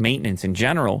about maintenance in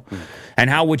general and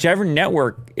how whichever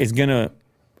network is going to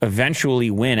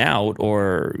eventually win out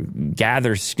or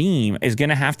gather steam is going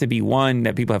to have to be one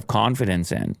that people have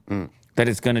confidence in, that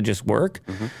it's going to just work.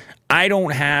 I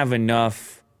don't have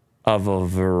enough of a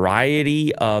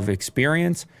variety of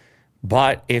experience,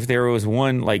 but if there was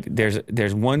one, like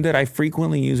there's one that I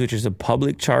frequently use, which is a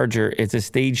public charger. It's a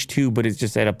stage 2, but it's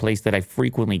just at a place that I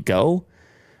frequently go,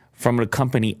 from the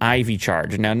company Ivy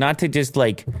Charge. Now, not to just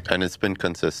like, And it's been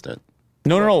consistent.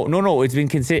 no. It's been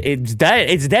it's dead.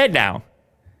 It's dead now.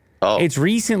 Oh, It's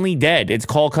recently dead. It's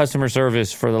called customer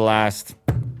service for the last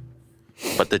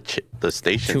but the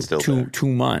station's still there. 2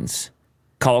 months.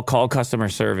 Call customer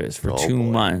service for 2 boy.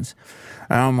 months.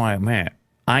 And I'm like, man,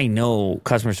 I know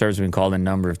customer service has been called a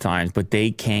number of times, but they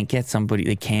can't get somebody,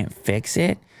 they can't fix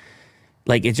it.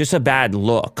 Like, it's just a bad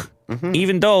look.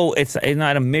 Even though it's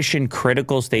not a mission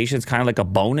critical station, it's kind of like a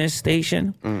bonus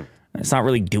station. It's not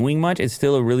really doing much. It's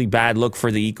still a really bad look for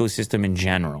the ecosystem in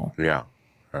general. Yeah.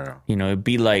 It'd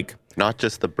be like, Not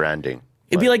just the branding.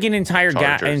 it'd be like an entire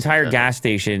chargers, yeah. gas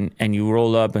station, and you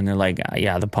roll up and they're like,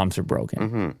 yeah, the pumps are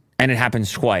broken. And it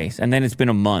happens twice. And then it's been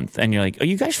a month. And you're like, are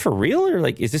you guys for real? Or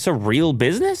like, is this a real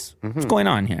business? What's going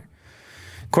on here?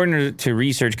 According to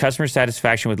research, customer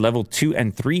satisfaction with level 2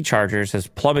 and 3 chargers has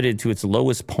plummeted to its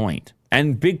lowest point.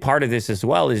 And big part of this as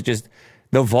well is just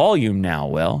the volume now,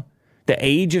 Will. The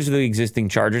age of the existing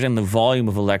chargers and the volume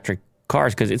of electric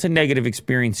cars, because it's a negative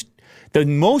experience. The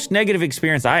most negative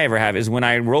experience I ever have is when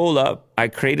I roll up, I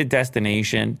create a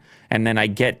destination, and then I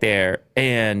get there,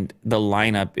 and the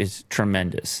lineup is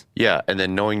tremendous. Yeah, and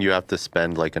then knowing you have to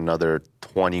spend like another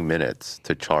 20 minutes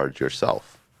to charge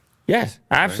yourself. Yes,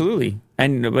 absolutely.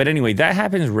 But anyway, that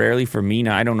happens rarely for me.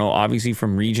 Now, I don't know. Obviously,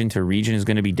 from region to region is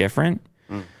going to be different.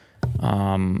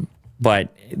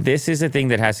 But this is a thing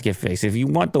that has to get fixed. If you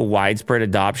want the widespread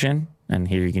adoption, and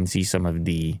here you can see some of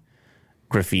the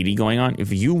graffiti going on.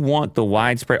 If you want the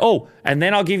widespread... Oh, and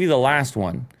then I'll give you the last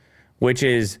one, which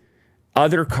is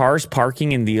other cars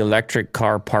parking in the electric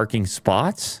car parking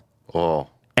spots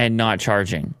and not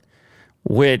charging,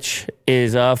 which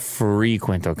is a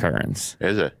frequent occurrence.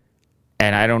 Is it?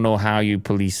 And I don't know how you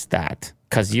police that,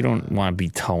 because you don't want to be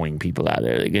towing people out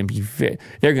there.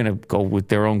 They're gonna go with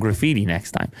their own graffiti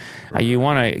next time. You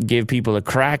want to give people a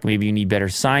crack. Maybe you need better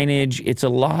signage. It's a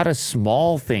lot of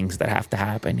small things that have to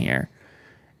happen here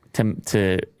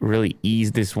to really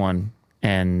ease this one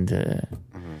and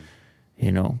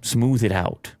smooth it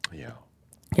out. Yeah,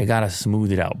 you gotta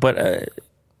smooth it out. But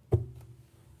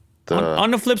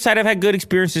on the flip side, I've had good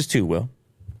experiences too. Will.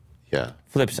 Yeah.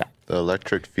 Flip side. The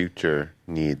electric future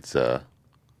needs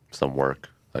some work,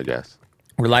 I guess.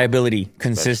 Reliability,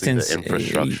 consistency. The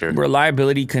infrastructure.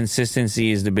 Reliability,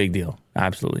 consistency is the big deal.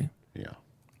 Absolutely. Yeah.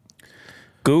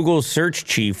 Google search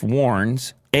chief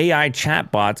warns AI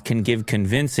chatbots can give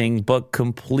convincing but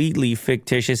completely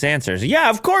fictitious answers. Yeah,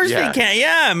 of course they can.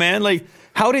 Yeah, man. Like,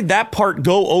 how did that part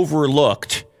go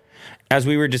overlooked as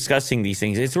we were discussing these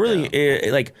things? It's really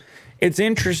it's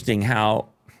interesting how,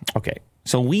 okay,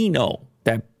 so we know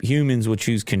that humans will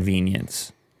choose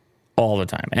convenience all the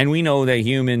time. And we know that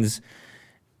humans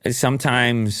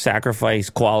sometimes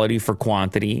sacrifice quality for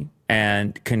quantity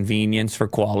and convenience for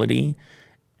quality.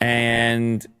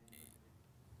 And,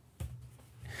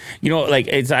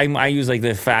 I use like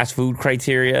the fast food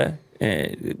criteria,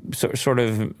 sort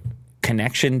of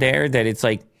connection there, that it's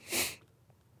like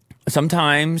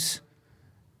sometimes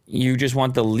you just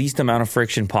want the least amount of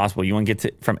friction possible. You want to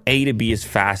get from A to B as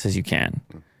fast as you can.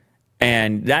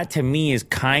 And that, to me, is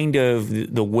kind of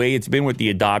the way it's been with the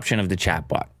adoption of the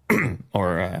chatbot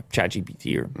or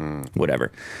ChatGPT or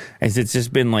whatever. As it's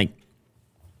just been like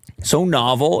so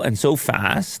novel and so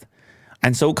fast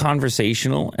and so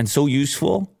conversational and so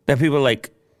useful that people are like,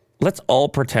 let's all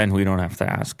pretend we don't have to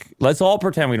ask. Let's all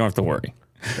pretend we don't have to worry.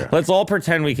 Yeah. Let's all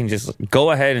pretend we can just go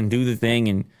ahead and do the thing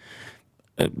and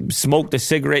smoke the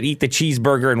cigarette, eat the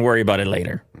cheeseburger, and worry about it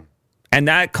later. And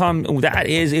that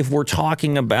is if we're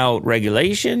talking about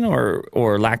regulation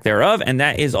or lack thereof, and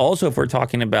that is also if we're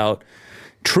talking about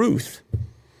truth,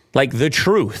 like the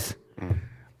truth,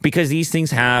 because these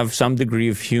things have some degree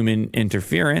of human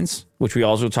interference, which we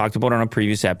also talked about on a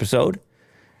previous episode,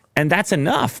 and that's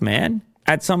enough, man.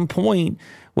 At some point,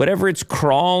 whatever it's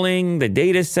crawling, the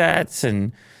data sets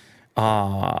and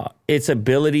its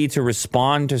ability to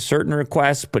respond to certain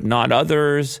requests but not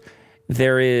others,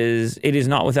 it is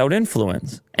not without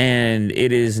influence, and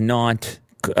it is not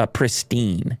a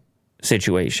pristine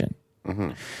situation.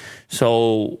 Mm-hmm.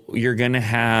 So you're gonna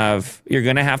have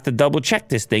to double check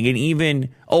this thing, and even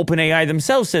OpenAI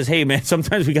themselves says, "Hey, man,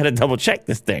 sometimes we got to double check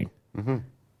this thing." Mm-hmm.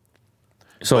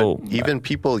 So but even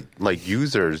people like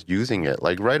users using it,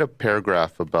 like write a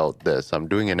paragraph about this. I'm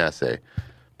doing an essay,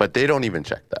 but they don't even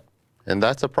check that, and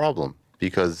that's a problem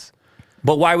because.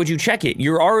 But why would you check it?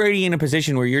 You're already in a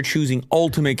position where you're choosing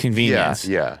ultimate convenience.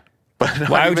 Yeah. But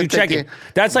why would you check it?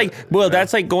 That's like,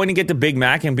 that's like going to get the Big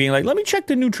Mac and being like, let me check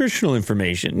the nutritional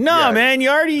information. No, man,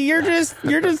 you're just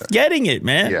getting it,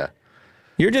 man. Yeah.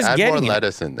 You're just getting it. Add more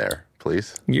lettuce in there,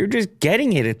 please. You're just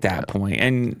getting it at that point.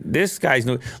 And this guy's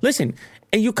listen,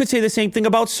 and you could say the same thing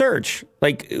about search.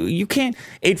 Like, you can't,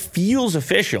 it feels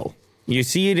official. You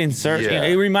see it in search. Yeah.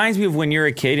 It reminds me of when you're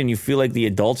a kid and you feel like the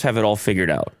adults have it all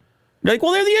figured out. You're like,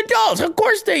 well, they're the adults. Of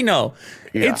course they know.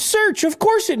 Yeah. It's search. Of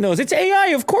course it knows. It's AI.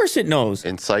 Of course it knows.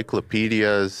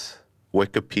 Encyclopedias,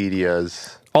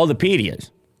 Wikipedias. All the pedias.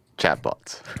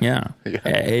 Chatbots. Yeah.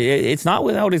 It's not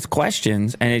without its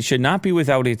questions, and it should not be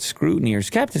without its scrutiny or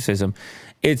skepticism.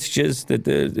 It's just that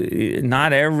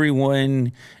not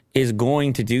everyone is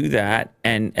going to do that,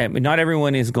 and not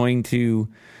everyone is going to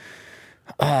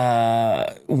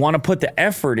want to put the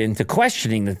effort into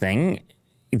questioning the thing.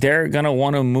 They're gonna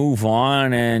want to move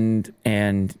on and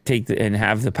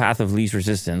have the path of least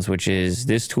resistance, which is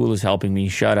this tool is helping me,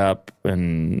 shut up,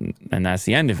 and that's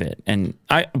the end of it. And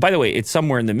by the way, it's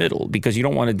somewhere in the middle, because you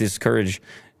don't want to discourage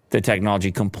the technology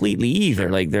completely either.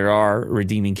 Like, there are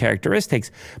redeeming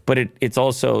characteristics, but it's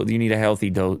also, you need a healthy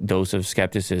dose of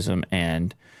skepticism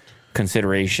and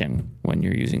consideration when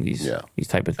you're using these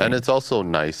type of things. And it's also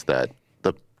nice that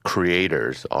the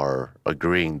creators are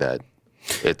agreeing that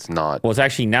it's not. Well, it's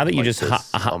actually, now that you just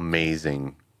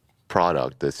amazing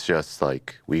product, it's just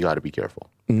like, we got to be careful.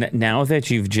 Now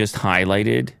that you've just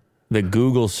highlighted the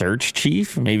Google search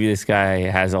chief, maybe this guy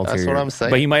has ulterior. That's what I'm saying.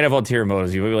 But he might have ulterior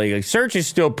motives. You would be like, search is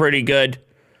still pretty good.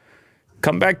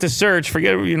 Come back to search.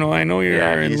 Forget, I know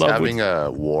you're in love with. He's having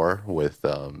a war with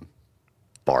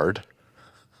Bard.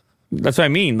 That's what I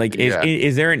mean. Like,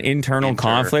 is there an internal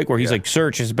conflict where he's like,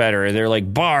 search is better? Or they're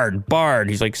like, Bard.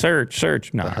 He's like,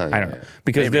 search. No, I don't know.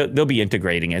 Because they'll be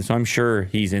integrating it. So I'm sure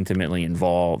he's intimately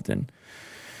involved.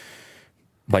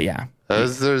 But yeah.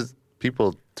 There's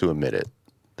people to admit it.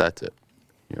 That's it.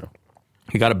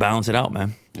 You got to balance it out,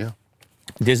 man. Yeah.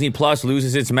 Disney Plus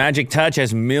loses its magic touch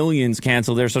as millions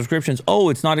cancel their subscriptions. Oh,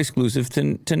 it's not exclusive to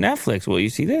Netflix. Well, you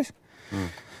see this?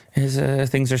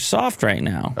 Things are soft right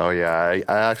now. Oh, yeah.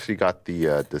 I actually got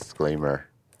the disclaimer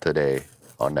today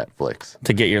on Netflix.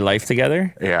 To get your life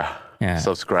together? Yeah.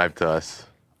 Subscribe to us.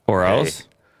 Or else?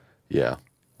 Yeah.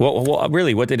 Well,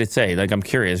 really, what did it say? Like, I'm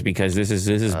curious because this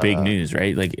is big news,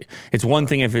 right? Like, it's one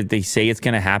thing if they say it's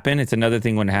going to happen. It's another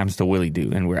thing when it happens to Willie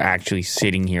Doo, and we're actually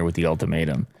sitting here with the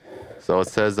ultimatum. So it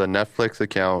says a Netflix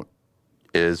account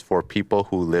is for people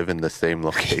who live in the same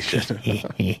location.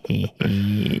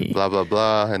 Blah, blah,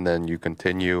 blah. And then you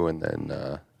continue, and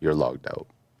then you're logged out.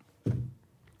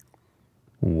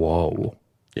 Whoa.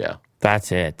 Yeah.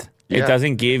 That's it. Yeah. It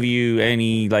doesn't give you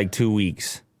any, 2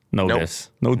 weeks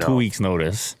notice. Nope. No 2 weeks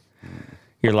notice.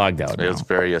 You're logged out now. It's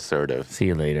very assertive. See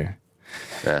you later.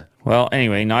 Yeah. Well,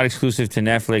 anyway, not exclusive to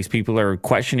Netflix. People are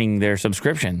questioning their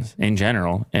subscriptions in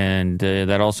general. And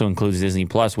that also includes Disney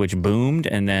Plus, which boomed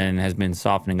and then has been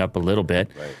softening up a little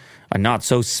bit. Right. A not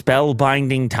so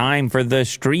spellbinding time for the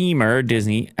streamer.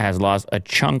 Disney has lost a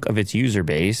chunk of its user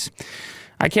base.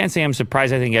 I can't say I'm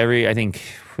surprised. I think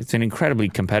it's an incredibly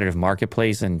competitive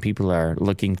marketplace, and people are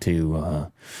looking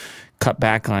to cut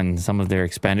back on some of their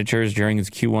expenditures. During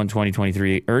its Q1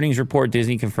 2023 earnings report,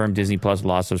 Disney confirmed Disney Plus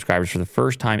lost subscribers for the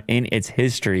first time in its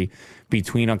history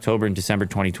between October and December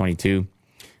 2022.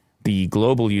 The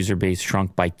global user base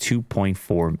shrunk by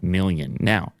 2.4 million.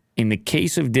 Now, in the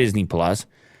case of Disney Plus,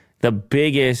 the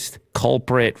biggest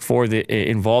culprit for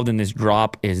involved in this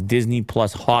drop is Disney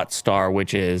Plus Hotstar,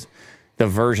 which is the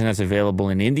version that's available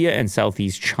in India and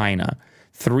Southeast China.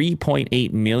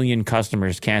 3.8 million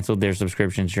customers canceled their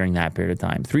subscriptions during that period of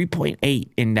time. 3.8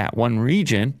 in that one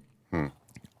region.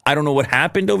 I don't know what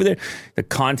happened over there. The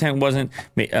content wasn't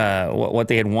what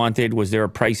they had wanted. Was there a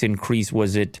price increase?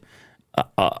 Was it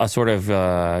a sort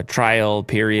of trial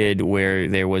period where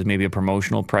there was maybe a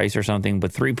promotional price or something?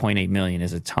 But 3.8 million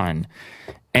is a ton.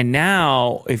 And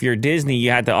now, if you're Disney, you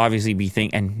had to obviously be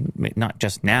thinking, and not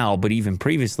just now, but even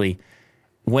previously,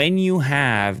 when you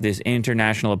have this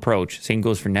international approach, same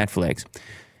goes for Netflix,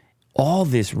 all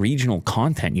this regional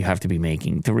content you have to be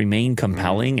making to remain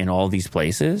compelling in all these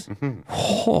places.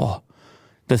 Oh,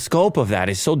 the scope of that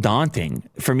is so daunting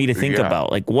for me to think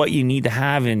about. Like what you need to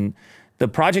have in the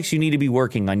projects you need to be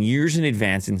working on years in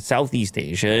advance in Southeast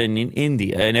Asia and in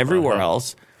India and everywhere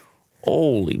else.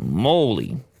 Holy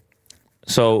moly.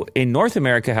 So in North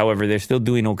America, however, they're still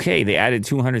doing okay. They added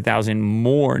 200,000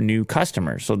 more new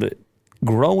customers. So the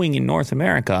growing in North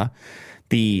America,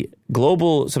 the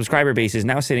global subscriber base is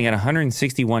now sitting at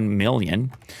 161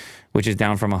 million, which is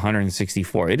down from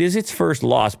 164. It is its first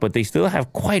loss, but they still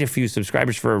have quite a few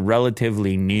subscribers for a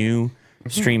relatively new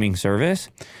streaming service.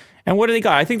 And what do they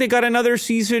got? I think they got another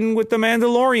season with The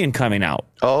Mandalorian coming out.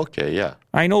 Oh, okay, yeah.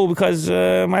 I know because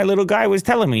my little guy was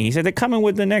telling me. He said they're coming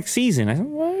with the next season. I said,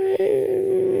 well,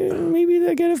 maybe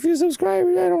they'll get a few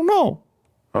subscribers. I don't know.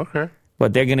 Okay.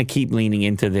 But they're going to keep leaning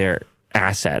into their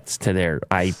assets, to their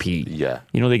IP. Yeah.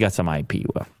 You know, they got some IP.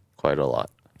 Well, quite a lot.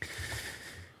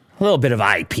 A little bit of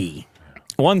IP.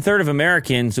 1/3 of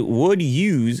Americans would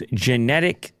use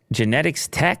genetics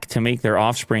tech to make their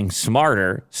offspring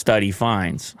smarter, study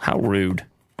finds. How rude.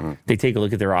 They take a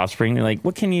look at their offspring. They're like,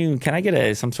 can I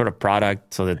get some sort of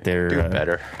product so that they're... Do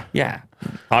better. Yeah.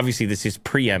 Obviously, this is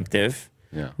preemptive.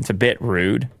 Yeah. It's a bit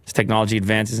rude. As technology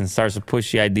advances and starts to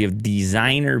push the idea of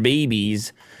designer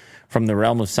babies from the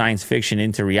realm of science fiction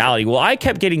into reality. Well, I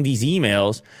kept getting these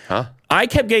emails. Huh? I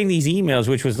kept getting these emails,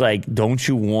 which was like, don't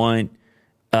you want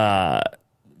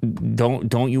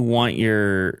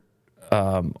your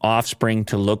offspring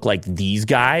to look like these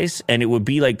guys? And it would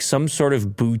be like some sort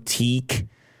of boutique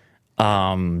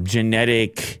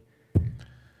genetic.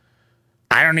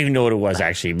 I don't even know what it was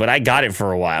actually, but I got it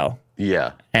for a while.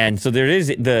 Yeah. And so there is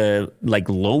the like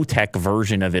low tech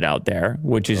version of it out there,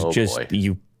 which is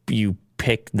you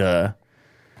pick you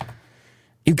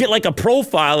get like a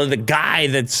profile of the guy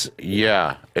that's...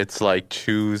 Yeah, it's like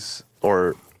choose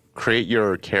or create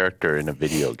your character in a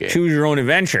video game. Choose your own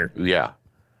adventure. Yeah,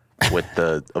 with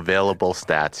the available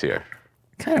stats here.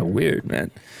 Kind of weird,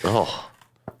 man. Oh.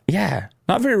 Yeah,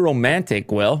 not very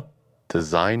romantic, Will.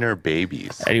 Designer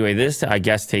babies. Anyway, this, I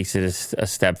guess, takes it a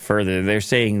step further. They're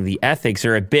saying the ethics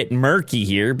are a bit murky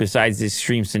here. Besides the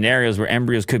extreme scenarios where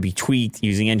embryos could be tweaked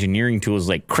using engineering tools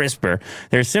like CRISPR,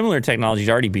 there are similar technologies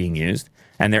already being used,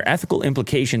 and their ethical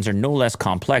implications are no less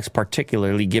complex,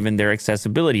 particularly given their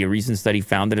accessibility. A recent study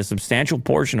found that a substantial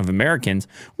portion of Americans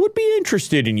would be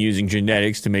interested in using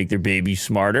genetics to make their babies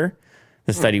smarter.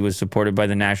 The study was supported by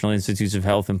the National Institutes of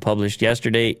Health and published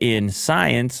yesterday in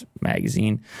Science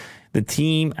magazine. The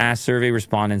team asked survey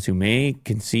respondents who may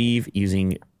conceive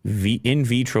using in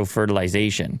vitro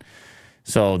fertilization.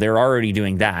 So they're already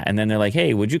doing that. And then they're like,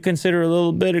 hey, would you consider a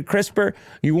little bit of CRISPR?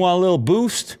 You want a little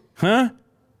boost? Huh?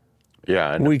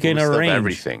 Yeah, and We can arrange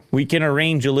everything. We can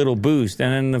arrange a little boost.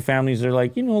 And then the families are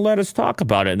like, let us talk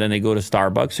about it. And then they go to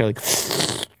Starbucks. They're like,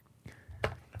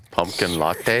 Pumpkin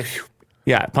latte.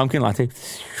 yeah, pumpkin latte.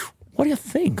 What do you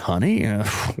think, honey?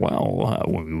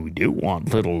 We do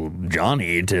want little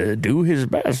Johnny to do his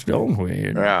best, don't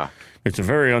we? Yeah. It's a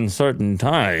very uncertain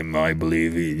time. I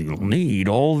believe he'll need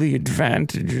all the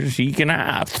advantages he can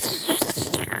have.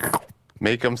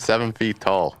 Make him 7 feet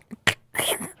tall.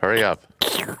 Hurry up.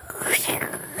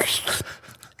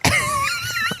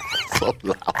 So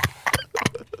loud.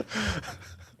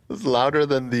 It's louder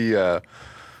than the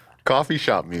coffee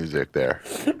shop music there.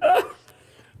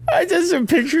 I just am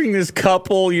picturing this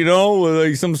couple, with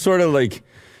like some sort of like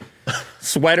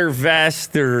sweater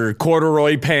vest or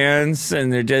corduroy pants,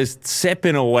 and they're just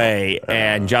sipping away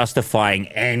and justifying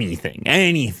anything,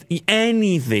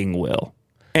 Will.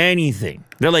 Anything.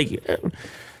 They're like,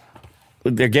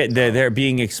 they're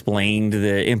being explained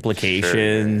the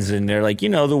implications, and they're like,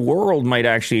 the world might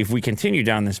actually, if we continue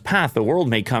down this path, the world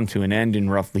may come to an end in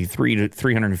roughly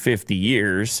 350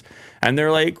 years. And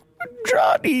they're like,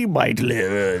 Johnny might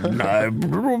live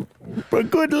a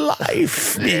good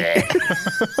life.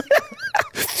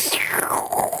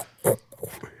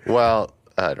 Well,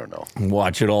 I don't know.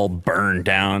 Watch it all burn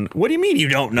down. What do you mean you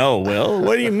don't know, Will?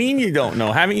 What do you mean you don't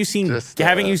know? Haven't you seen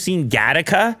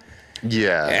Gattaca?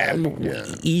 Yeah.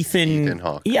 Ethan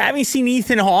Hawke. Yeah, haven't you seen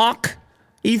Ethan Hawke?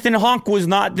 Ethan Hawke was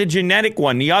not the genetic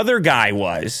one. The other guy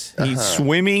was. He's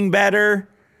swimming better.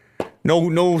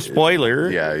 No spoiler.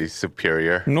 Yeah, he's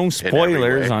superior. No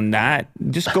spoilers on that.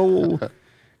 Just go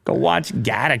watch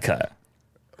Gattaca.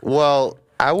 Well,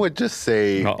 I would just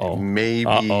say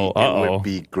maybe it would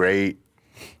be great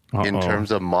in terms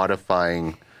of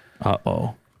modifying.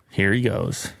 Here he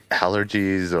goes.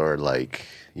 Allergies or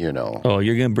Oh,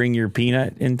 you're going to bring your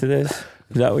peanut into this?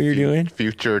 Is that what you're doing?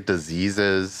 Future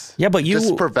diseases. Yeah, but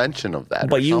just prevention of that.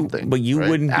 But something, right?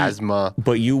 wouldn't asthma.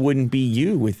 But you wouldn't be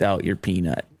you without your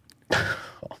peanut.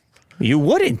 You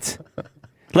wouldn't.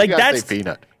 That's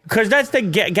peanut. Because that's the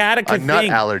Gattaca thing. Nut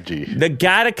allergy. The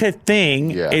Gattaca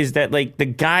thing is that the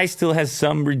guy still has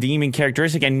some redeeming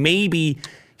characteristic, and maybe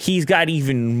he's got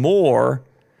even more.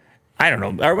 I don't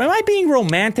know. Am I being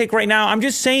romantic right now? I'm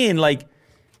just saying,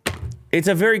 it's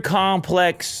a very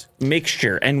complex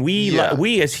mixture, and we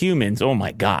as humans, oh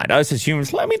my God, us as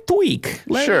humans, let me tweak.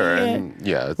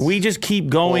 We just keep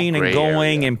going and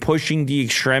going and pushing the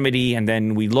extremity, and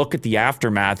then we look at the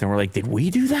aftermath and we're like, did we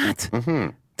do that?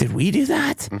 Mm-hmm. Did we do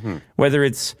that? Mm-hmm. Whether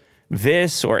it's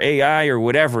this or AI or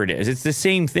whatever it is, it's the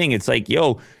same thing. It's like,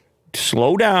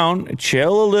 slow down,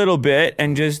 chill a little bit,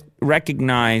 and just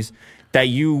recognize that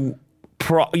you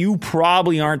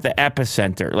probably aren't the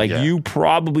epicenter. You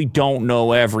probably don't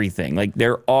know everything.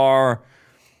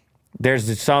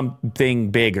 There's something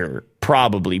bigger,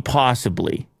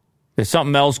 possibly. There's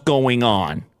something else going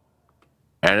on.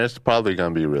 And it's probably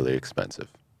going to be really expensive.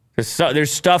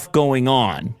 There's stuff going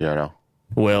on.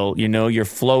 Well, you're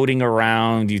floating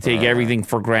around. You take everything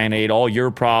for granted. All your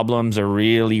problems are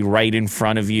really right in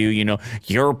front of you.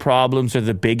 Your problems are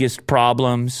the biggest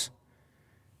problems.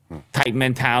 Type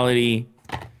mentality.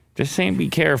 Just saying, be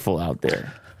careful out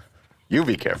there. You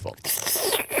be careful.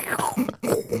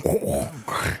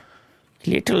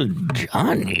 Little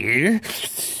Johnny.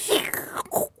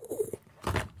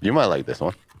 You might like this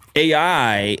one.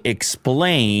 AI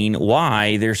explain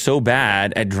why they're so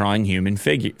bad at drawing human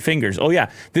fingers. Oh,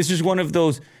 yeah. This is one of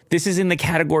those. This is in the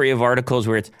category of articles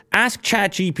where it's ask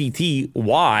ChatGPT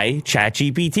why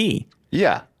ChatGPT.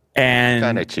 Yeah. And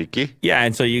kind of cheeky. Yeah.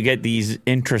 And so you get these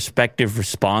introspective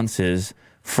responses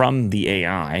from the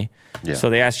AI. Yeah.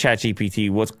 So they ask ChatGPT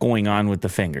what's going on with the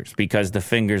fingers, because the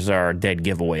fingers are a dead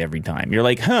giveaway every time. You're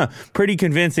like, pretty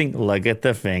convincing. Look at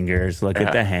the fingers. Look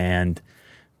at the hand.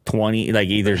 20,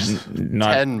 either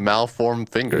not 10 malformed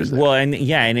fingers. Well, and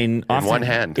in one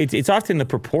hand. It's often the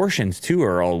proportions too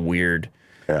are all weird.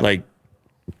 Yeah.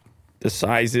 The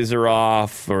sizes are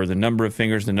off, or the number of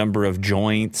fingers, the number of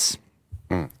joints.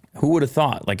 Who would have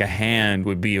thought like a hand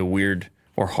would be a weird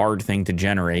or hard thing to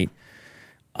generate?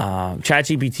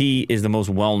 ChatGPT is the most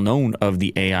well-known of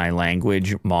the AI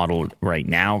language model right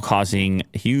now, causing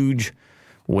huge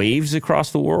waves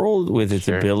across the world with its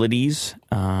abilities.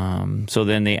 So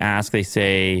then they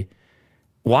say,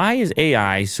 why is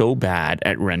AI so bad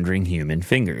at rendering human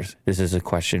fingers? This is a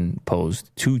question posed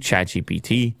to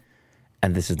ChatGPT,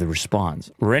 and this is the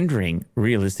response. Rendering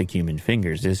realistic human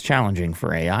fingers is challenging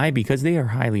for AI because they are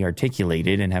highly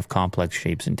articulated and have complex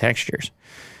shapes and textures.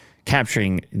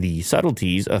 Capturing the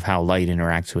subtleties of how light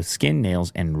interacts with skin,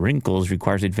 nails, and wrinkles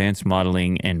requires advanced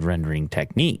modeling and rendering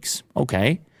techniques.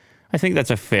 Okay, I think that's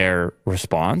a fair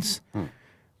response.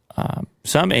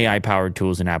 Some AI-powered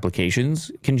tools and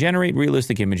applications can generate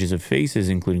realistic images of faces,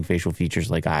 including facial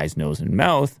features like eyes, nose, and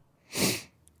mouth.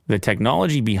 The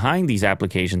technology behind these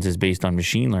applications is based on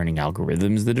machine learning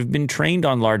algorithms that have been trained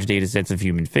on large data sets of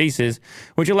human faces,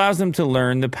 which allows them to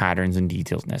learn the patterns and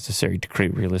details necessary to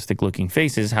create realistic-looking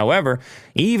faces. However,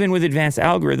 even with advanced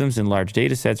algorithms and large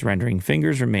data sets, rendering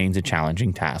fingers remains a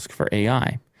challenging task for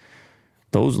AI.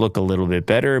 Those look a little bit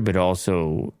better, but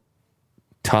also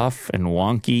tough and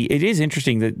wonky. It is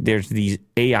interesting that there's these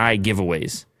AI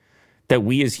giveaways that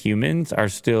we as humans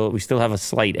we still have a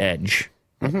slight edge.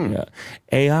 Mm-hmm. Yeah.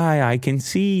 AI, I can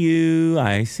see you.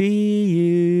 I see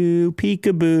you.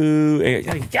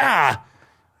 Peekaboo. Yeah,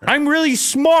 I'm really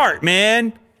smart,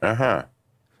 man. Uh-huh.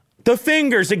 The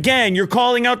fingers, again, you're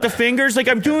calling out the fingers? Like,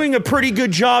 I'm doing a pretty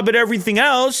good job at everything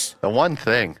else. The one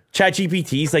thing.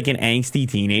 ChatGPT's like an angsty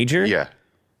teenager. Yeah.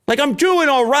 Like, I'm doing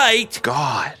all right.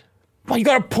 God. Well, you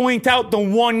got to point out the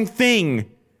one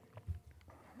thing.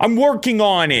 I'm working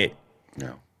on it.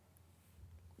 No.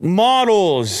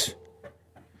 Models.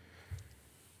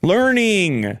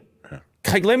 Learning.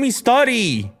 Like, let me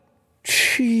study.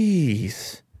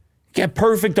 Jeez. Get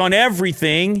perfect on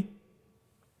everything.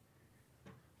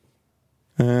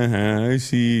 I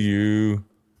see you.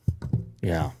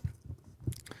 Yeah.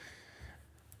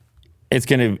 It's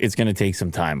gonna take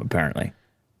some time, apparently.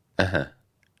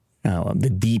 The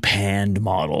deep hand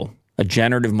model. A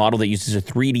generative model that uses a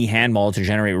 3D hand model to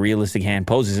generate realistic hand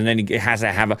poses, and then it has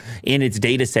to have in its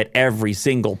data set every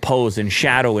single pose and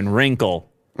shadow and wrinkle.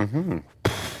 Mm-hmm.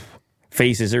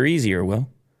 Faces are easier, Will.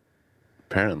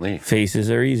 Apparently.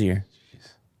 Faces are easier. Jeez.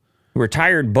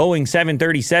 Retired Boeing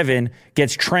 737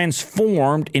 gets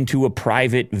transformed into a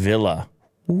private villa.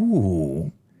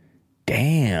 Ooh.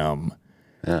 Damn.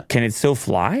 Yeah. Can it still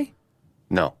fly?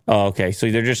 No. Oh, okay. So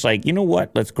they're just like, you know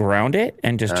what? Let's ground it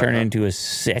and just turn it into a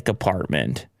sick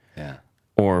apartment. Yeah.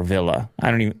 Or villa. I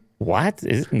don't even... What?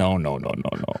 No.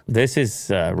 This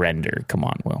is render. Come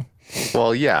on, Will.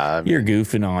 Well, yeah. I mean, you're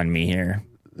goofing on me here.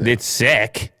 Yeah. It's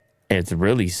sick. It's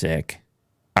really sick.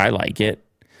 I like it.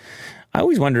 I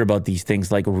always wonder about these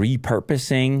things like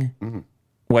repurposing,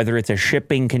 whether it's a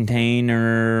shipping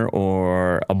container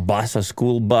or a bus, a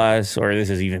school bus, or this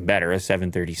is even better, a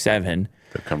 737.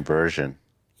 The conversion.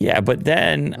 Yeah, but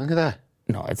then... Look at that.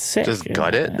 No, it's sick. Just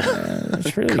gut it.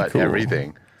 It's really gut cool.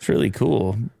 Everything. It's really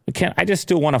cool. I just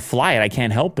still want to fly it. I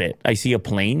can't help it. I see a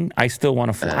plane. I still want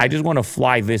to fly. I just want to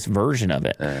fly this version of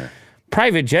it.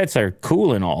 Private jets are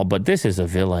cool and all, but this is a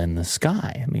villa in the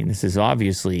sky. I mean, this is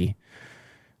obviously...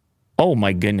 Oh,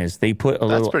 my goodness. They put a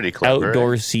little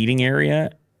outdoor seating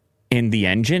area in the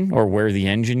engine or where the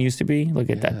engine used to be. Look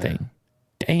at that thing.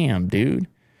 Damn, dude.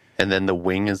 And then the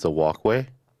wing is the walkway?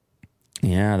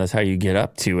 Yeah, that's how you get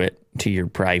up to it, to your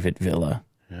private villa.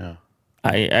 Yeah.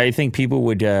 I think people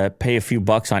would pay a few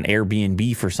bucks on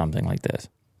Airbnb for something like this.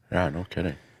 Yeah, no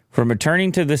kidding. From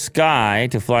returning to the sky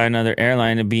to fly another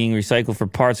airline to being recycled for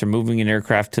parts or moving an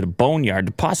aircraft to the boneyard,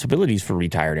 the possibilities for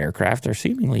retired aircraft are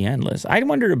seemingly endless. I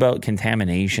wondered about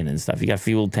contamination and stuff. You got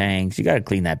fuel tanks. You got to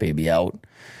clean that baby out.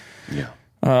 Yeah.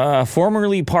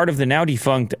 Formerly part of the now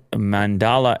defunct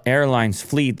Mandala Airlines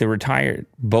fleet, the retired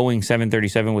Boeing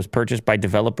 737 was purchased by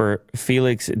developer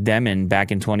Felix Demon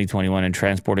back in 2021 and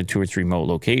transported to its remote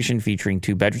location featuring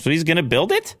 2 bedrooms. So he's going to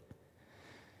build it?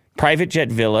 Private jet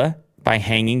villa by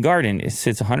Hanging Garden. It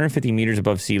sits 150 meters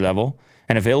above sea level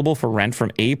and available for rent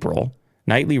from April.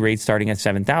 Nightly rates starting at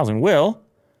 $7,000. Will?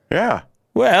 Yeah.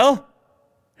 Well...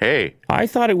 Hey. I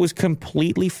thought it was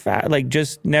completely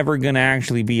just never going to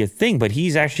actually be a thing, but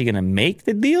he's actually going to make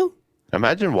the deal?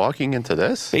 Imagine walking into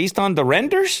this. Based on the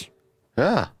renders?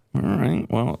 Yeah. All right.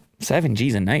 Well,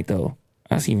 $7,000 a night, though.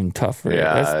 That's even tough for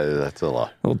that's a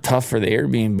lot. A little tough for the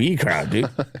Airbnb crowd, dude.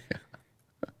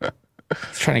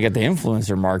 He's trying to get the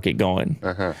influencer market going.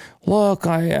 Look,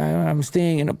 I'm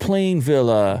staying in a plain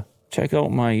villa. Check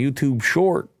out my YouTube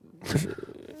short.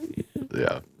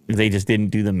 Yeah. They just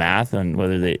didn't do the math on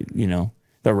whether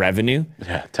the revenue.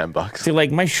 Yeah, $10. So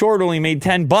like my short only made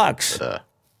 $10.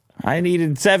 I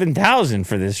needed 7,000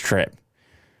 for this trip.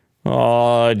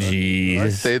 Oh, I'd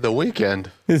jeez. say the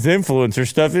weekend. This influencer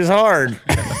stuff is hard.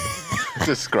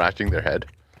 Just scratching their head.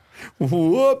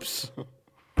 Whoops.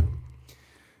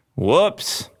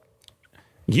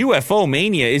 UFO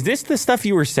mania. Is this the stuff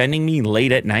you were sending me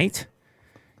late at night?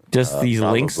 Just these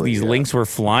links. These links were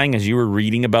flying as you were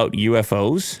reading about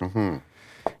UFOs. Mm-hmm.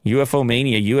 UFO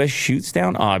mania. U.S. shoots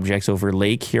down objects over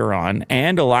Lake Huron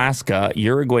and Alaska.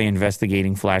 Uruguay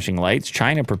investigating flashing lights.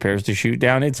 China prepares to shoot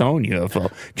down its own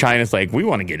UFO. China's like, we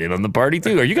want to get in on the party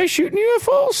too. Are you guys shooting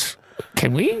UFOs?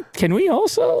 Can we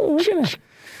also? We're gonna.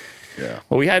 Yeah.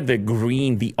 Well, we had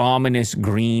the ominous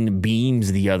green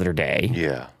beams the other day.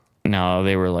 Yeah. No,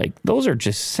 they were like, those are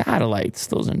just satellites.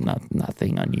 Those are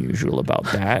nothing unusual about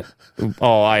that.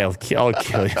 Oh, I'll kill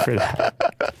you for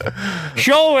that.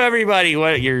 Show everybody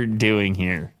what you're doing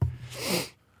here.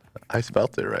 I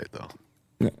spelt it right,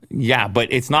 though. Yeah,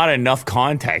 but it's not enough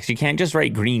context. You can't just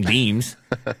write green beams.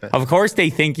 Of course they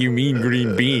think you mean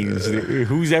green beams.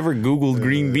 Who's ever Googled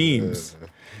green beams?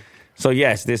 So,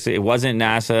 yes, it wasn't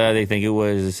NASA. They think it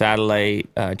was a satellite,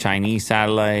 Chinese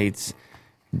satellites.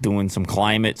 Doing some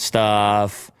climate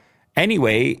stuff.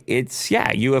 Anyway, it's,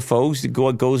 UFOs,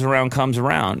 what goes around comes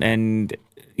around. And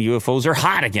UFOs are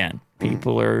hot again.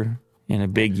 People are in a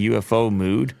big UFO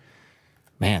mood.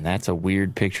 Man, that's a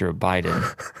weird picture of Biden.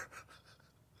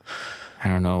 I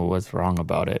don't know what's wrong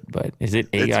about it, but is it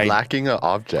AI? It's lacking an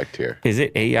object here. Is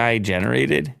it AI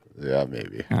generated? Yeah,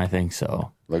 maybe. I think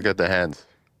so. Look at the hands.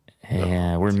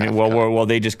 Yeah,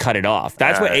 they just cut it off.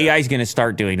 That's what AI is going to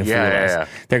start doing to fool us. Yeah.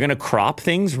 They're going to crop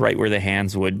things right where the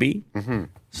hands would be. Mm-hmm.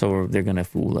 So they're going to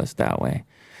fool us that way.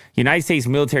 United States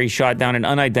military shot down an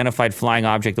unidentified flying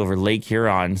object over Lake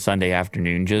Huron Sunday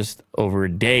afternoon, just over a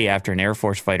day after an Air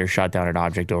Force fighter shot down an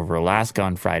object over Alaska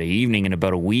on Friday evening, and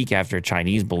about a week after a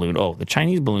Chinese balloon. Oh, the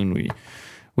Chinese balloon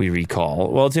we recall.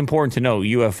 Well, it's important to know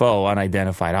UFO,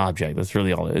 unidentified object. That's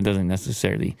really all. It doesn't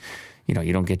necessarily...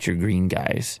 you don't get your green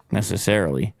guys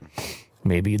necessarily.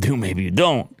 Maybe you do, maybe you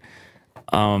don't.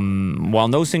 While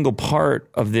no single part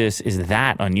of this is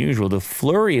that unusual, the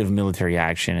flurry of military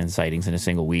action and sightings in a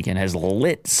single weekend has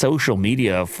lit social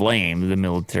media aflame. The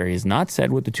military has not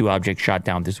said what the two objects shot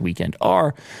down this weekend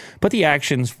are, but the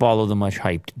actions follow the much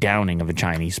hyped downing of a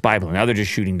Chinese spy balloon. Now they're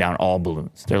just shooting down all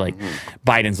balloons. They're like,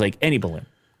 Biden's like, any balloon.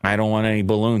 I don't want any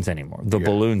balloons anymore. The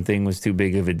balloon thing was too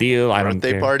big of a deal. I don't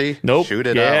care. Birthday party? Nope. Shoot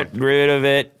it out. Get rid of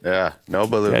it. Yeah, no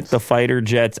balloons. Get the fighter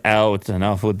jets out.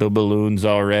 Enough with the balloons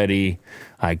already.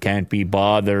 I can't be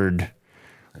bothered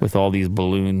with all these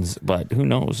balloons. But who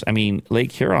knows? I mean,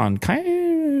 Lake Huron,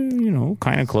 kind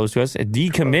of close to us,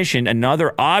 decommissioned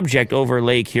another object over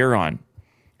Lake Huron.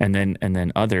 And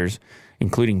then others,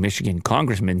 including Michigan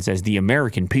congressman, says the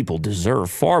American people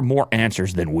deserve far more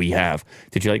answers than we have.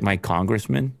 Did you like my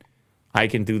congressman? I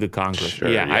can do the Congress. Sure,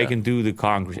 yeah, I can do the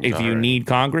Congress. If you need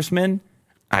congressman,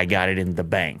 I got it in the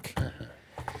bank.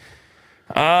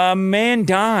 A man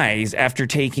dies after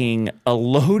taking a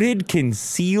loaded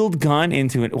concealed gun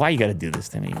into an... Why you got to do this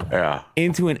to me? Yeah.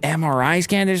 Into an MRI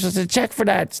scan. There's just a check for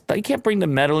that. You can't bring the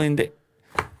metal in.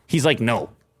 He's like, no.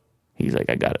 He's like,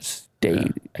 I got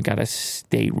to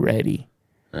stay ready.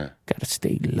 Got to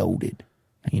stay loaded.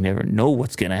 You never know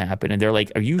what's going to happen. And they're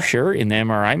like, are you sure in the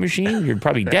MRI machine? You're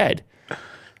probably dead.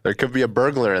 There could be a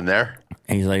burglar in there.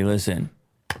 And he's like, listen,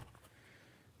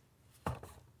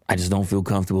 I just don't feel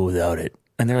comfortable without it.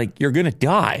 And they're like, you're going to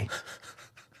die.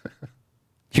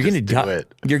 You're going to die.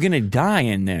 You're going to die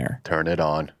in there. Turn it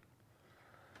on.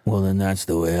 Well, then that's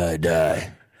the way I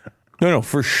die. No,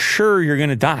 for sure you're going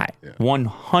to die. Yeah.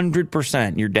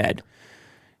 100% you're dead.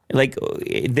 Like,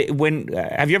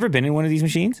 have you ever been in one of these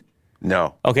machines?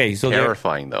 No. Okay, so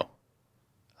terrifying though.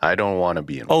 I don't want to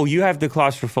be in one. Oh, you have the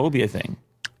claustrophobia thing.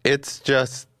 It's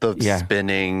just the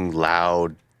spinning,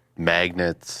 loud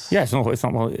magnets. Yeah, it's not.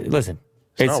 Listen,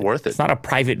 it's not worth it. It's not a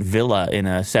private villa in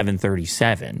a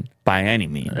 737 by any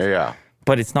means. Yeah,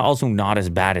 but it's also not as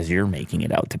bad as you're making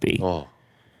it out to be. Oh,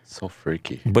 so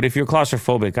freaky. But if you're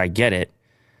claustrophobic, I get it.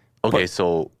 Okay,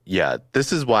 so yeah,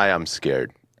 this is why I'm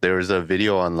scared. There was a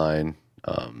video online,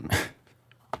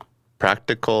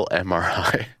 practical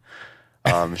MRI,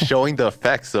 showing the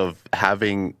effects of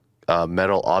having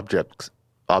metal objects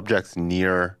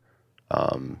near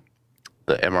the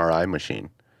MRI machine,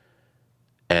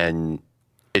 and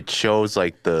it shows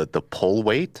like the pull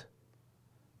weight,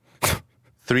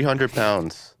 300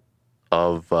 pounds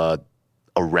of a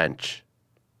wrench,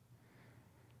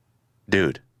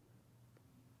 dude.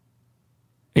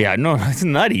 Yeah, no, it's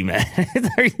nutty, man.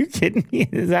 Are you kidding me?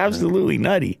 It's absolutely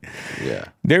nutty. Yeah.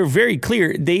 They're very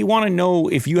clear. They want to know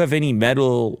if you have any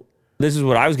metal. This is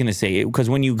what I was going to say. Because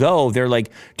when you go, they're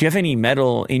like, do you have any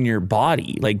metal in your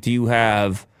body? Like, do you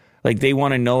have, like, they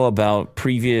want to know about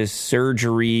previous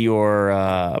surgery or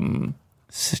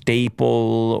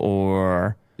staple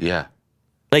or Yeah.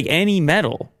 like any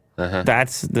metal.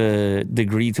 That's the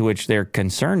degree to which they're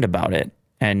concerned about it.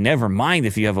 And never mind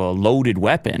if you have a loaded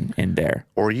weapon in there.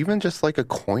 Or even just like a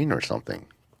coin or something.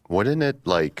 Wouldn't it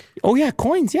like Oh, yeah,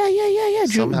 coins. Yeah.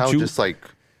 somehow just like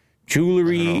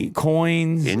jewelry,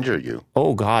 coins. injure you?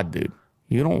 Oh, God, dude.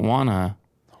 You don't want to.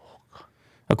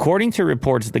 According to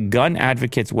reports, the gun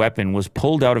advocate's weapon was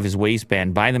pulled out of his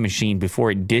waistband by the machine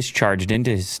before it discharged into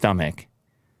his stomach.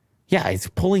 Yeah, it's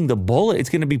pulling the bullet. It's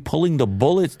going to be pulling the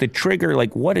bullets, the trigger.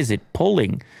 Like, what is it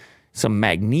pulling? Some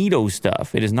magneto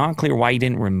stuff. It is not clear why he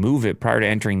didn't remove it prior to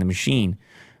entering the machine.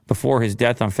 Before his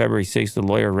death on February 6th, the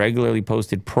lawyer regularly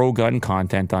posted pro-gun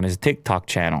content on his TikTok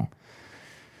channel.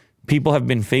 People have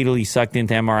been fatally sucked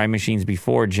into MRI machines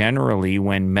before, generally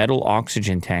when metal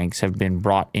oxygen tanks have been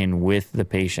brought in with the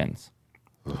patients.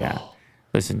 Yeah.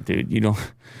 Listen, dude, you don't...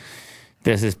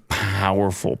 This is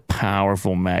powerful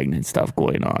magnet stuff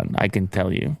going on. I can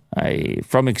tell you.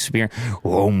 From experience.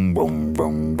 Boom, boom,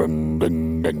 boom, boom,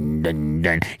 dun, dun, dun,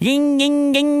 dun. Ying,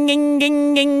 ying, ying, ying,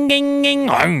 ying, ying, ying, ying.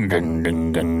 Dun, dun,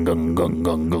 dun, dun, dun, dun,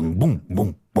 dun, dun. Boom,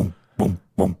 boom, boom, boom,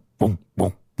 boom, boom,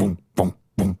 boom, boom, boom,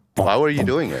 boom. Why were you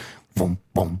doing it? Boom,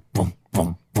 boom, boom,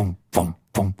 boom, boom, boom,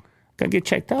 boom. Gotta get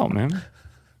checked out, man.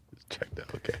 Checked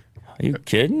out. Okay. Are you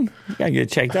kidding? You gotta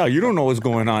get checked out. You don't know what's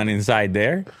going on inside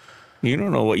there. You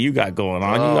don't know what you got going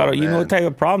on. You know what type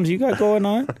of problems you got going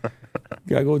on? You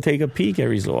gotta go take a peek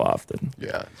every so often.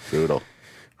 Yeah, it's brutal.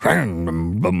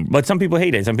 But some people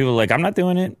hate it. Some people are like, I'm not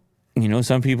doing it. You know,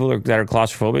 some people that are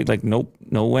claustrophobic, like, nope,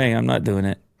 no way, I'm not doing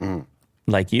it.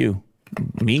 Like you.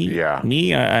 Me,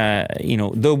 you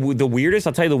know, the weirdest,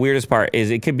 I'll tell you the weirdest part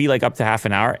is it could be like up to half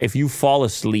an hour. If you fall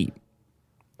asleep.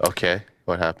 Okay,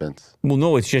 what happens? Well,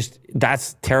 no, it's just,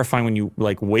 that's terrifying when you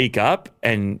like wake up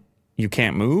and you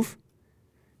can't move.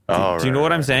 Do you know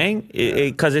what I'm saying?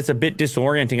 Because it's a bit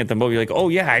disorienting at the moment. You're like, oh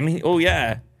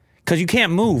yeah. Because you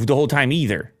can't move the whole time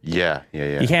either. Yeah.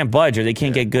 You can't budge or they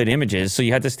can't get good images. So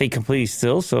you have to stay completely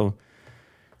still. So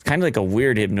it's kind of like a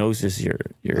weird hypnosis you're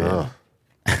in.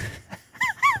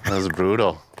 That's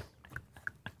brutal.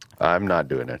 I'm not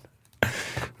doing it.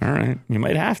 All right. You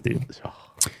might have to.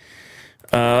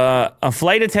 A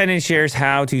flight attendant shares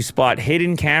how to spot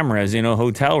hidden cameras in a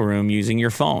hotel room using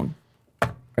your phone.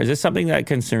 Is this something that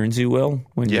concerns you, Will?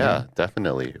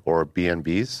 Definitely. Or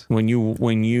B&Bs.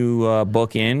 When you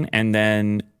book in and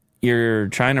then you're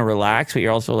trying to relax, but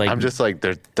you're also like... I'm just like,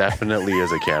 there definitely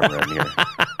is a camera in here.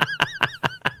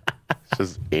 It's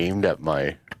just aimed at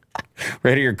my...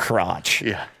 Right at your crotch.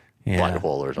 Yeah.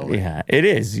 Butthole or something. Yeah, it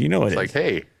is. You know it is. Like,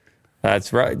 hey.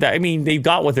 That's right. I mean, they've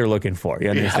got what they're looking for.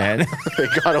 You understand? Yeah, they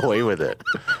got away with it.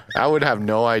 I would have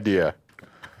no idea.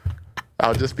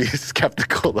 I'll just be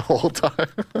skeptical the whole time.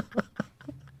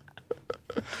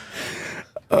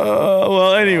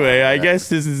 Well, anyway, I guess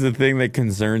this is the thing that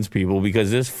concerns people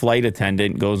because this flight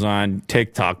attendant goes on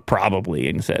TikTok probably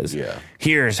and says,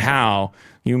 here's how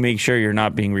you make sure you're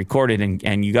not being recorded.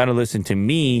 And you got to listen to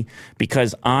me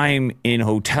because I'm in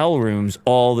hotel rooms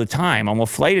all the time. I'm a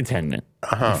flight attendant.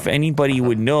 If anybody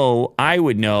would know, I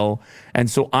would know.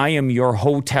 And so I am your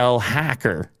hotel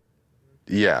hacker.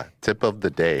 Yeah, tip of the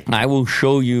day. I will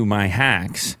show you my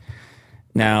hacks.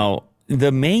 Now,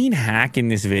 the main hack in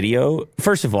this video,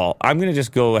 first of all, I'm going to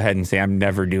just go ahead and say I'm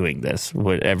never doing this,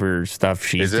 whatever stuff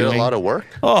she's doing. Is it a lot of work?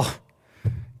 Oh,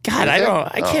 God,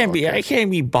 I can't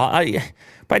be by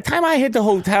the time I hit the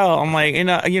hotel, I'm like,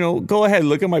 go ahead,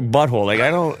 look at my butthole. Like,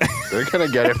 I don't. They're going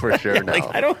to get it for sure now.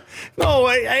 Like, I don't. No,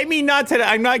 I mean, not today.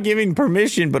 I'm not giving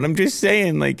permission, but I'm just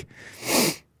saying, like,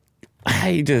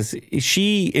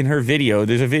 she, in her video,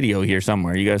 there's a video here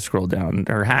somewhere. You got to scroll down.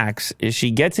 Her hacks is she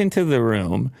gets into the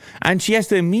room and she has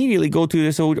to immediately go through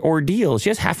this ordeal. She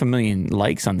has 500,000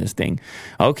 likes on this thing.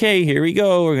 Okay, here we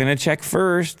go. We're going to check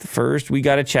first. First, we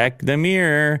got to check the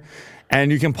mirror.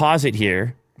 And you can pause it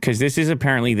here because this is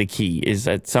apparently the key is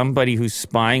that somebody who's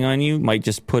spying on you might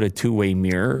just put a two-way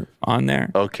mirror on there.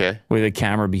 Okay. With a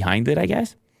camera behind it, I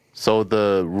guess. So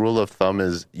the rule of thumb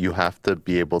is you have to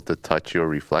be able to touch your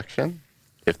reflection.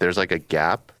 If there's like a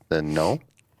gap, then no.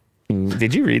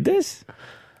 Did you read this?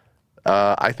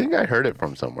 I think I heard it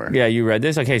from somewhere. Yeah, you read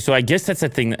this? Okay, so I guess that's the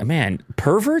thing. Man,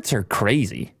 perverts are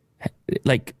crazy.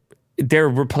 Like,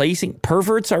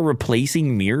 perverts are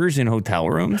replacing mirrors in hotel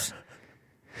rooms.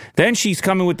 Then she's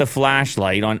coming with the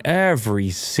flashlight on every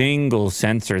single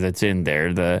sensor that's in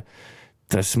there. The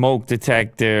smoke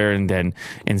detector, and then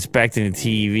inspecting the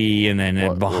TV, and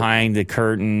then behind the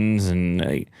curtains.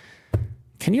 And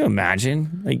can you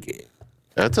imagine? Like,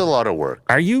 That's a lot of work.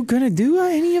 are you going to do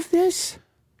any of this?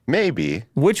 Maybe.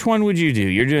 Which one would you do?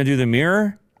 You're going to do the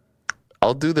mirror?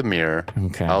 I'll do the mirror.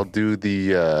 Okay. I'll do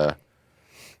the, I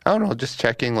don't know, just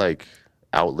checking like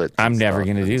outlets. I'm never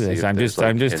going to do this. I'm just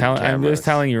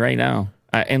telling you right now.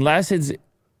 Unless it's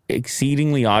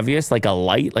exceedingly obvious, like a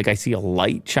light, like I see a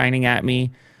light shining at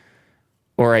me,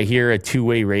 or I hear a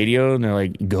two-way radio and they're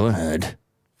like, "Go ahead,"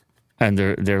 and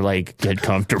they're like, "Get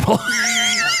comfortable."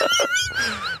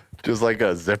 Just like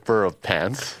a zipper of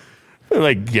pants. They're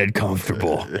like, "Get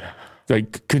comfortable."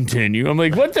 Like, continue. I'm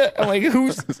like, what the? I'm like,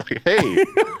 who's? It's like, hey.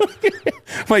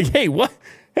 I'm like, hey, what?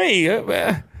 Hey,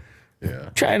 Yeah.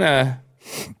 trying to.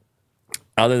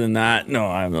 Other than that, no,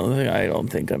 I don't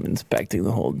think I'm inspecting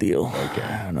the whole deal. Okay.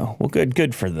 I don't know. Well,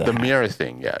 good for that. The mirror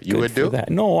thing, yeah. You would do that.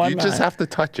 No, I'm You not. just have to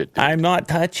touch it. Dude. I'm not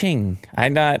touching.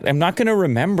 I'm not going to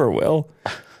remember, Will.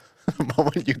 The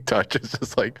moment you touch, it's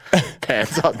just like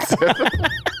pants on zip.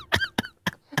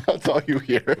 That's all you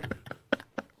hear.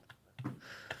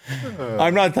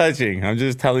 I'm not touching. I'm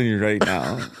just telling you right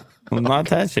now. I'm not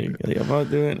touching. I'm not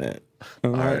doing it.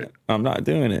 I'm not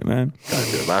doing it, man.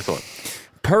 Gotcha. Last one.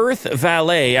 Perth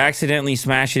valet accidentally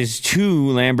smashes 2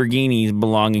 Lamborghinis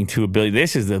belonging to a billionaire.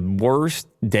 This is the worst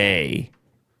day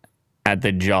at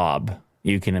the job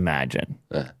you can imagine.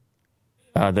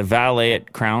 The valet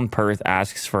at Crown Perth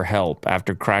asks for help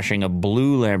after crashing a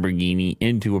blue Lamborghini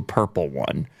into a purple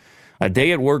one. A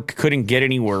day at work couldn't get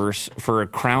any worse for a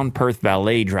Crown Perth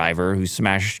valet driver who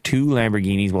smashed 2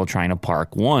 Lamborghinis while trying to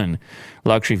park one.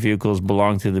 Luxury vehicles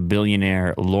belong to the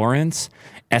billionaire Lawrence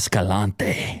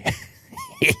Escalante.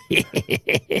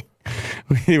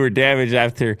 They were damaged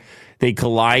after they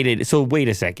collided. So wait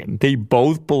a second. They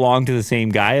both belong to the same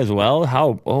guy as well?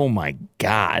 How? Oh my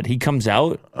God. He comes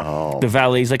out. Oh. The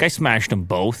valet's like, I smashed them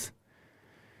both.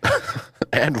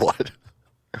 And what?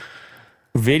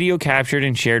 Video captured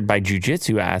and shared by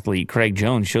jiu-jitsu athlete Craig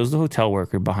Jones shows the hotel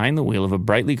worker behind the wheel of a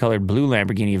brightly colored blue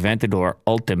Lamborghini Aventador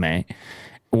Ultimate,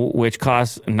 which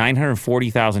cost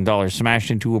 $940,000, smashed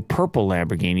into a purple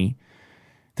Lamborghini.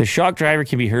 The shocked driver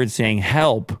can be heard saying,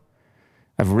 "Help,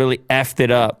 I've really effed it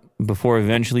up," before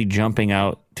eventually jumping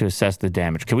out to assess the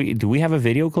damage. Do we have a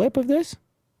video clip of this?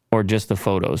 Or just the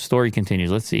photos? Story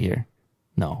continues. Let's see here.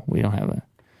 No, we don't have it.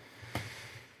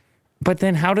 But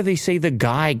then how do they say the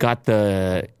guy got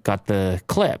the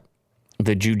clip?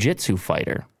 The jiu-jitsu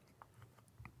fighter.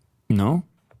 No?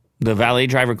 The valet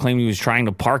driver claimed he was trying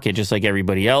to park it just like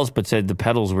everybody else, but said the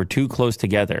pedals were too close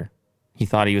together. He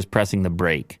thought he was pressing the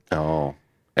brake. Oh.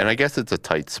 And I guess it's a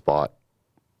tight spot.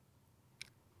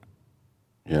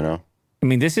 You know? I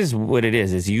mean, this is what it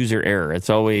is. It's user error.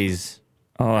 It's always,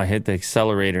 I hit the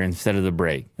accelerator instead of the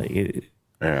brake.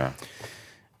 Yeah.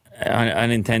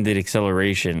 Unintended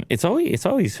acceleration. It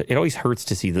always hurts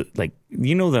to see the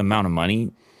amount of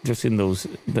money just in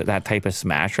that type of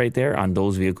smash right there on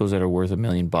those vehicles that are worth $1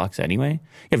 million anyway.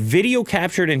 Yeah, video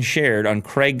captured and shared on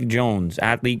Craig Jones,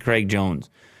 athlete Craig Jones.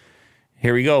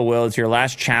 Here we go, Will. It's your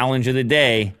last challenge of the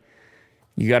day.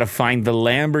 You got to find the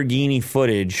Lamborghini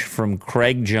footage from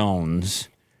Craig Jones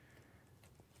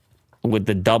with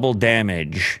the double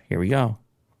damage. Here we go.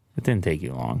 It didn't take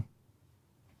you long.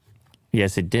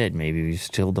 Yes, it did. Maybe we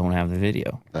still don't have the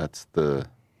video. That's the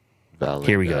valid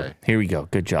Here we guy. go. Here we go.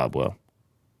 Good job, Will.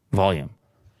 Volume.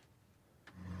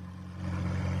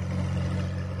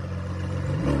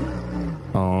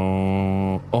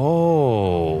 Oh.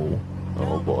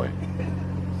 Oh, boy.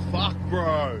 Fuck,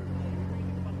 bro.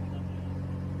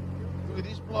 Look at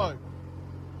this bloke.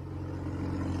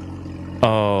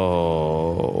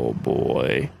 Oh,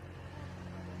 boy.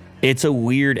 It's a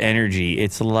weird energy.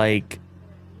 It's like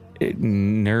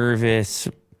nervous,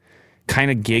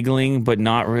 kind of giggling, but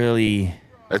not really.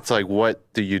 It's like,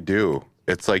 what do you do?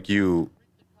 It's like you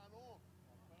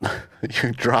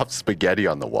drop spaghetti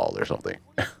on the wall or something.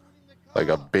 Like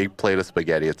a big plate of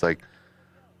spaghetti. It's like,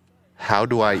 how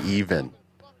do I even?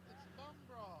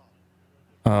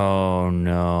 Oh,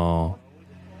 no.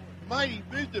 Mate, he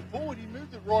moved it forward. He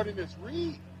moved it right in his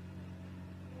rear.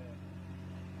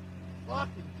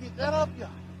 Fucking get that up, ya.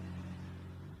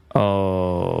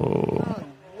 Oh.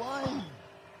 No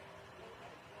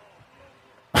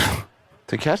way.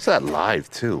 To catch that live,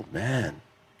 too, man.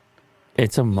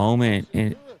 It's a moment.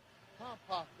 Can't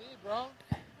park there, bro.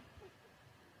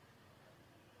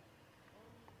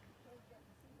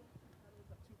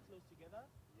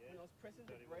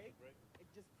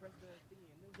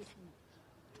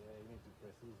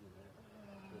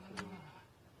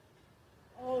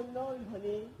 Oh no,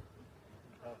 honey.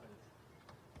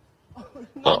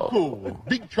 Uncle,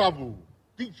 big trouble.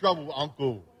 Big trouble,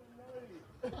 uncle.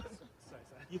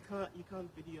 You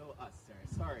can't video us, sir.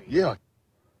 Sorry. Yeah.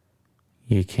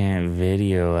 You can't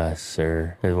video us,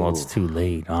 sir. Well, it's too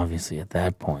late, obviously, at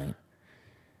that point.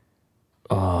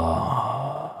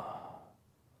 Oh.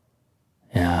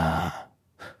 Yeah.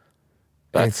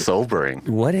 That's sobering.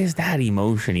 What is that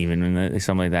emotion even when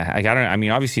something like that? Like, I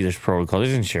mean, obviously there's protocol,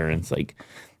 there's insurance, like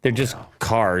they're just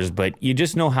cars, but you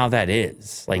just know how that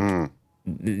is. Like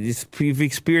you've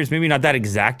experienced maybe not that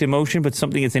exact emotion, but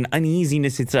something. It's an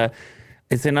uneasiness. It's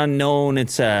an unknown.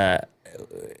 It's a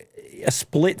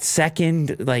split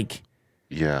second. Like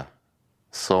Yeah.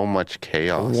 So much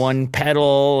chaos. one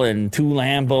pedal and two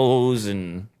Lambos,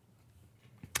 and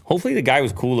hopefully the guy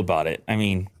was cool about it. I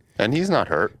mean. And he's not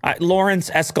hurt. Lawrence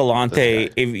Escalante,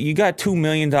 if you got $2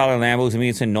 million Lambos, I mean,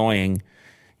 it's annoying.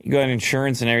 You got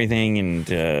insurance and everything,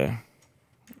 and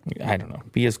I don't know.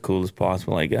 Be as cool as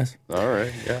possible, I guess. All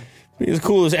right, yeah. Be as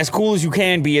cool as you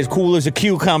can be, as cool as a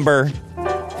cucumber.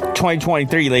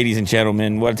 2023, ladies and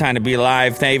gentlemen. What a time to be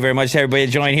alive. Thank you very much to everybody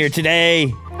that joined here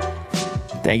today.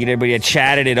 Thank you to everybody that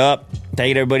chatted it up. Thank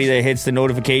you to everybody that hits the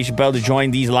notification bell to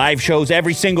join these live shows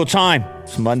every single time.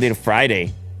 It's Monday to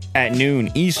Friday at noon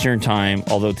Eastern time,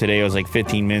 although today I was like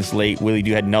 15 minutes late. Willie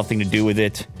Doo had nothing to do with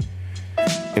it.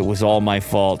 It was all my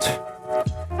fault.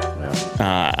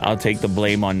 I'll take the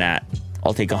blame on that.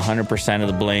 I'll take 100% of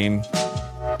the blame.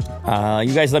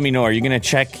 You guys let me know. Are you going to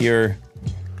check your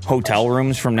hotel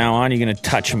rooms from now on? Are you going to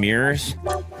touch mirrors?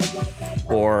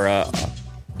 Or are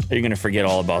you going to forget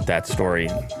all about that story?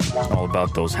 All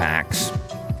about those hacks?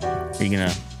 Are you going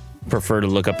to prefer to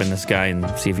look up in the sky and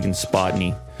see if you can spot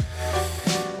any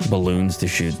balloons to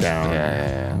shoot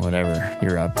down, whatever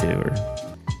you're up to?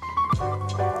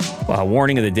 Or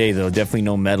warning of the day, though, definitely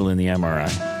no metal in the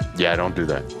MRI. Yeah, don't do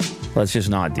that. Let's just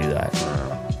not do that.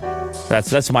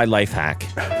 That's my life hack.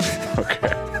 Okay.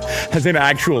 As an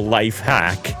actual life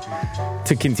hack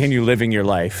to continue living your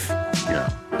life. Yeah.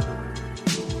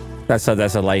 That's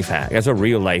a life hack. That's a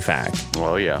real life hack.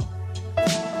 Oh, yeah.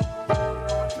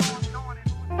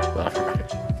 All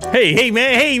right. Hey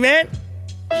man.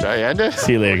 Should I end it?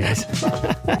 See you later, guys.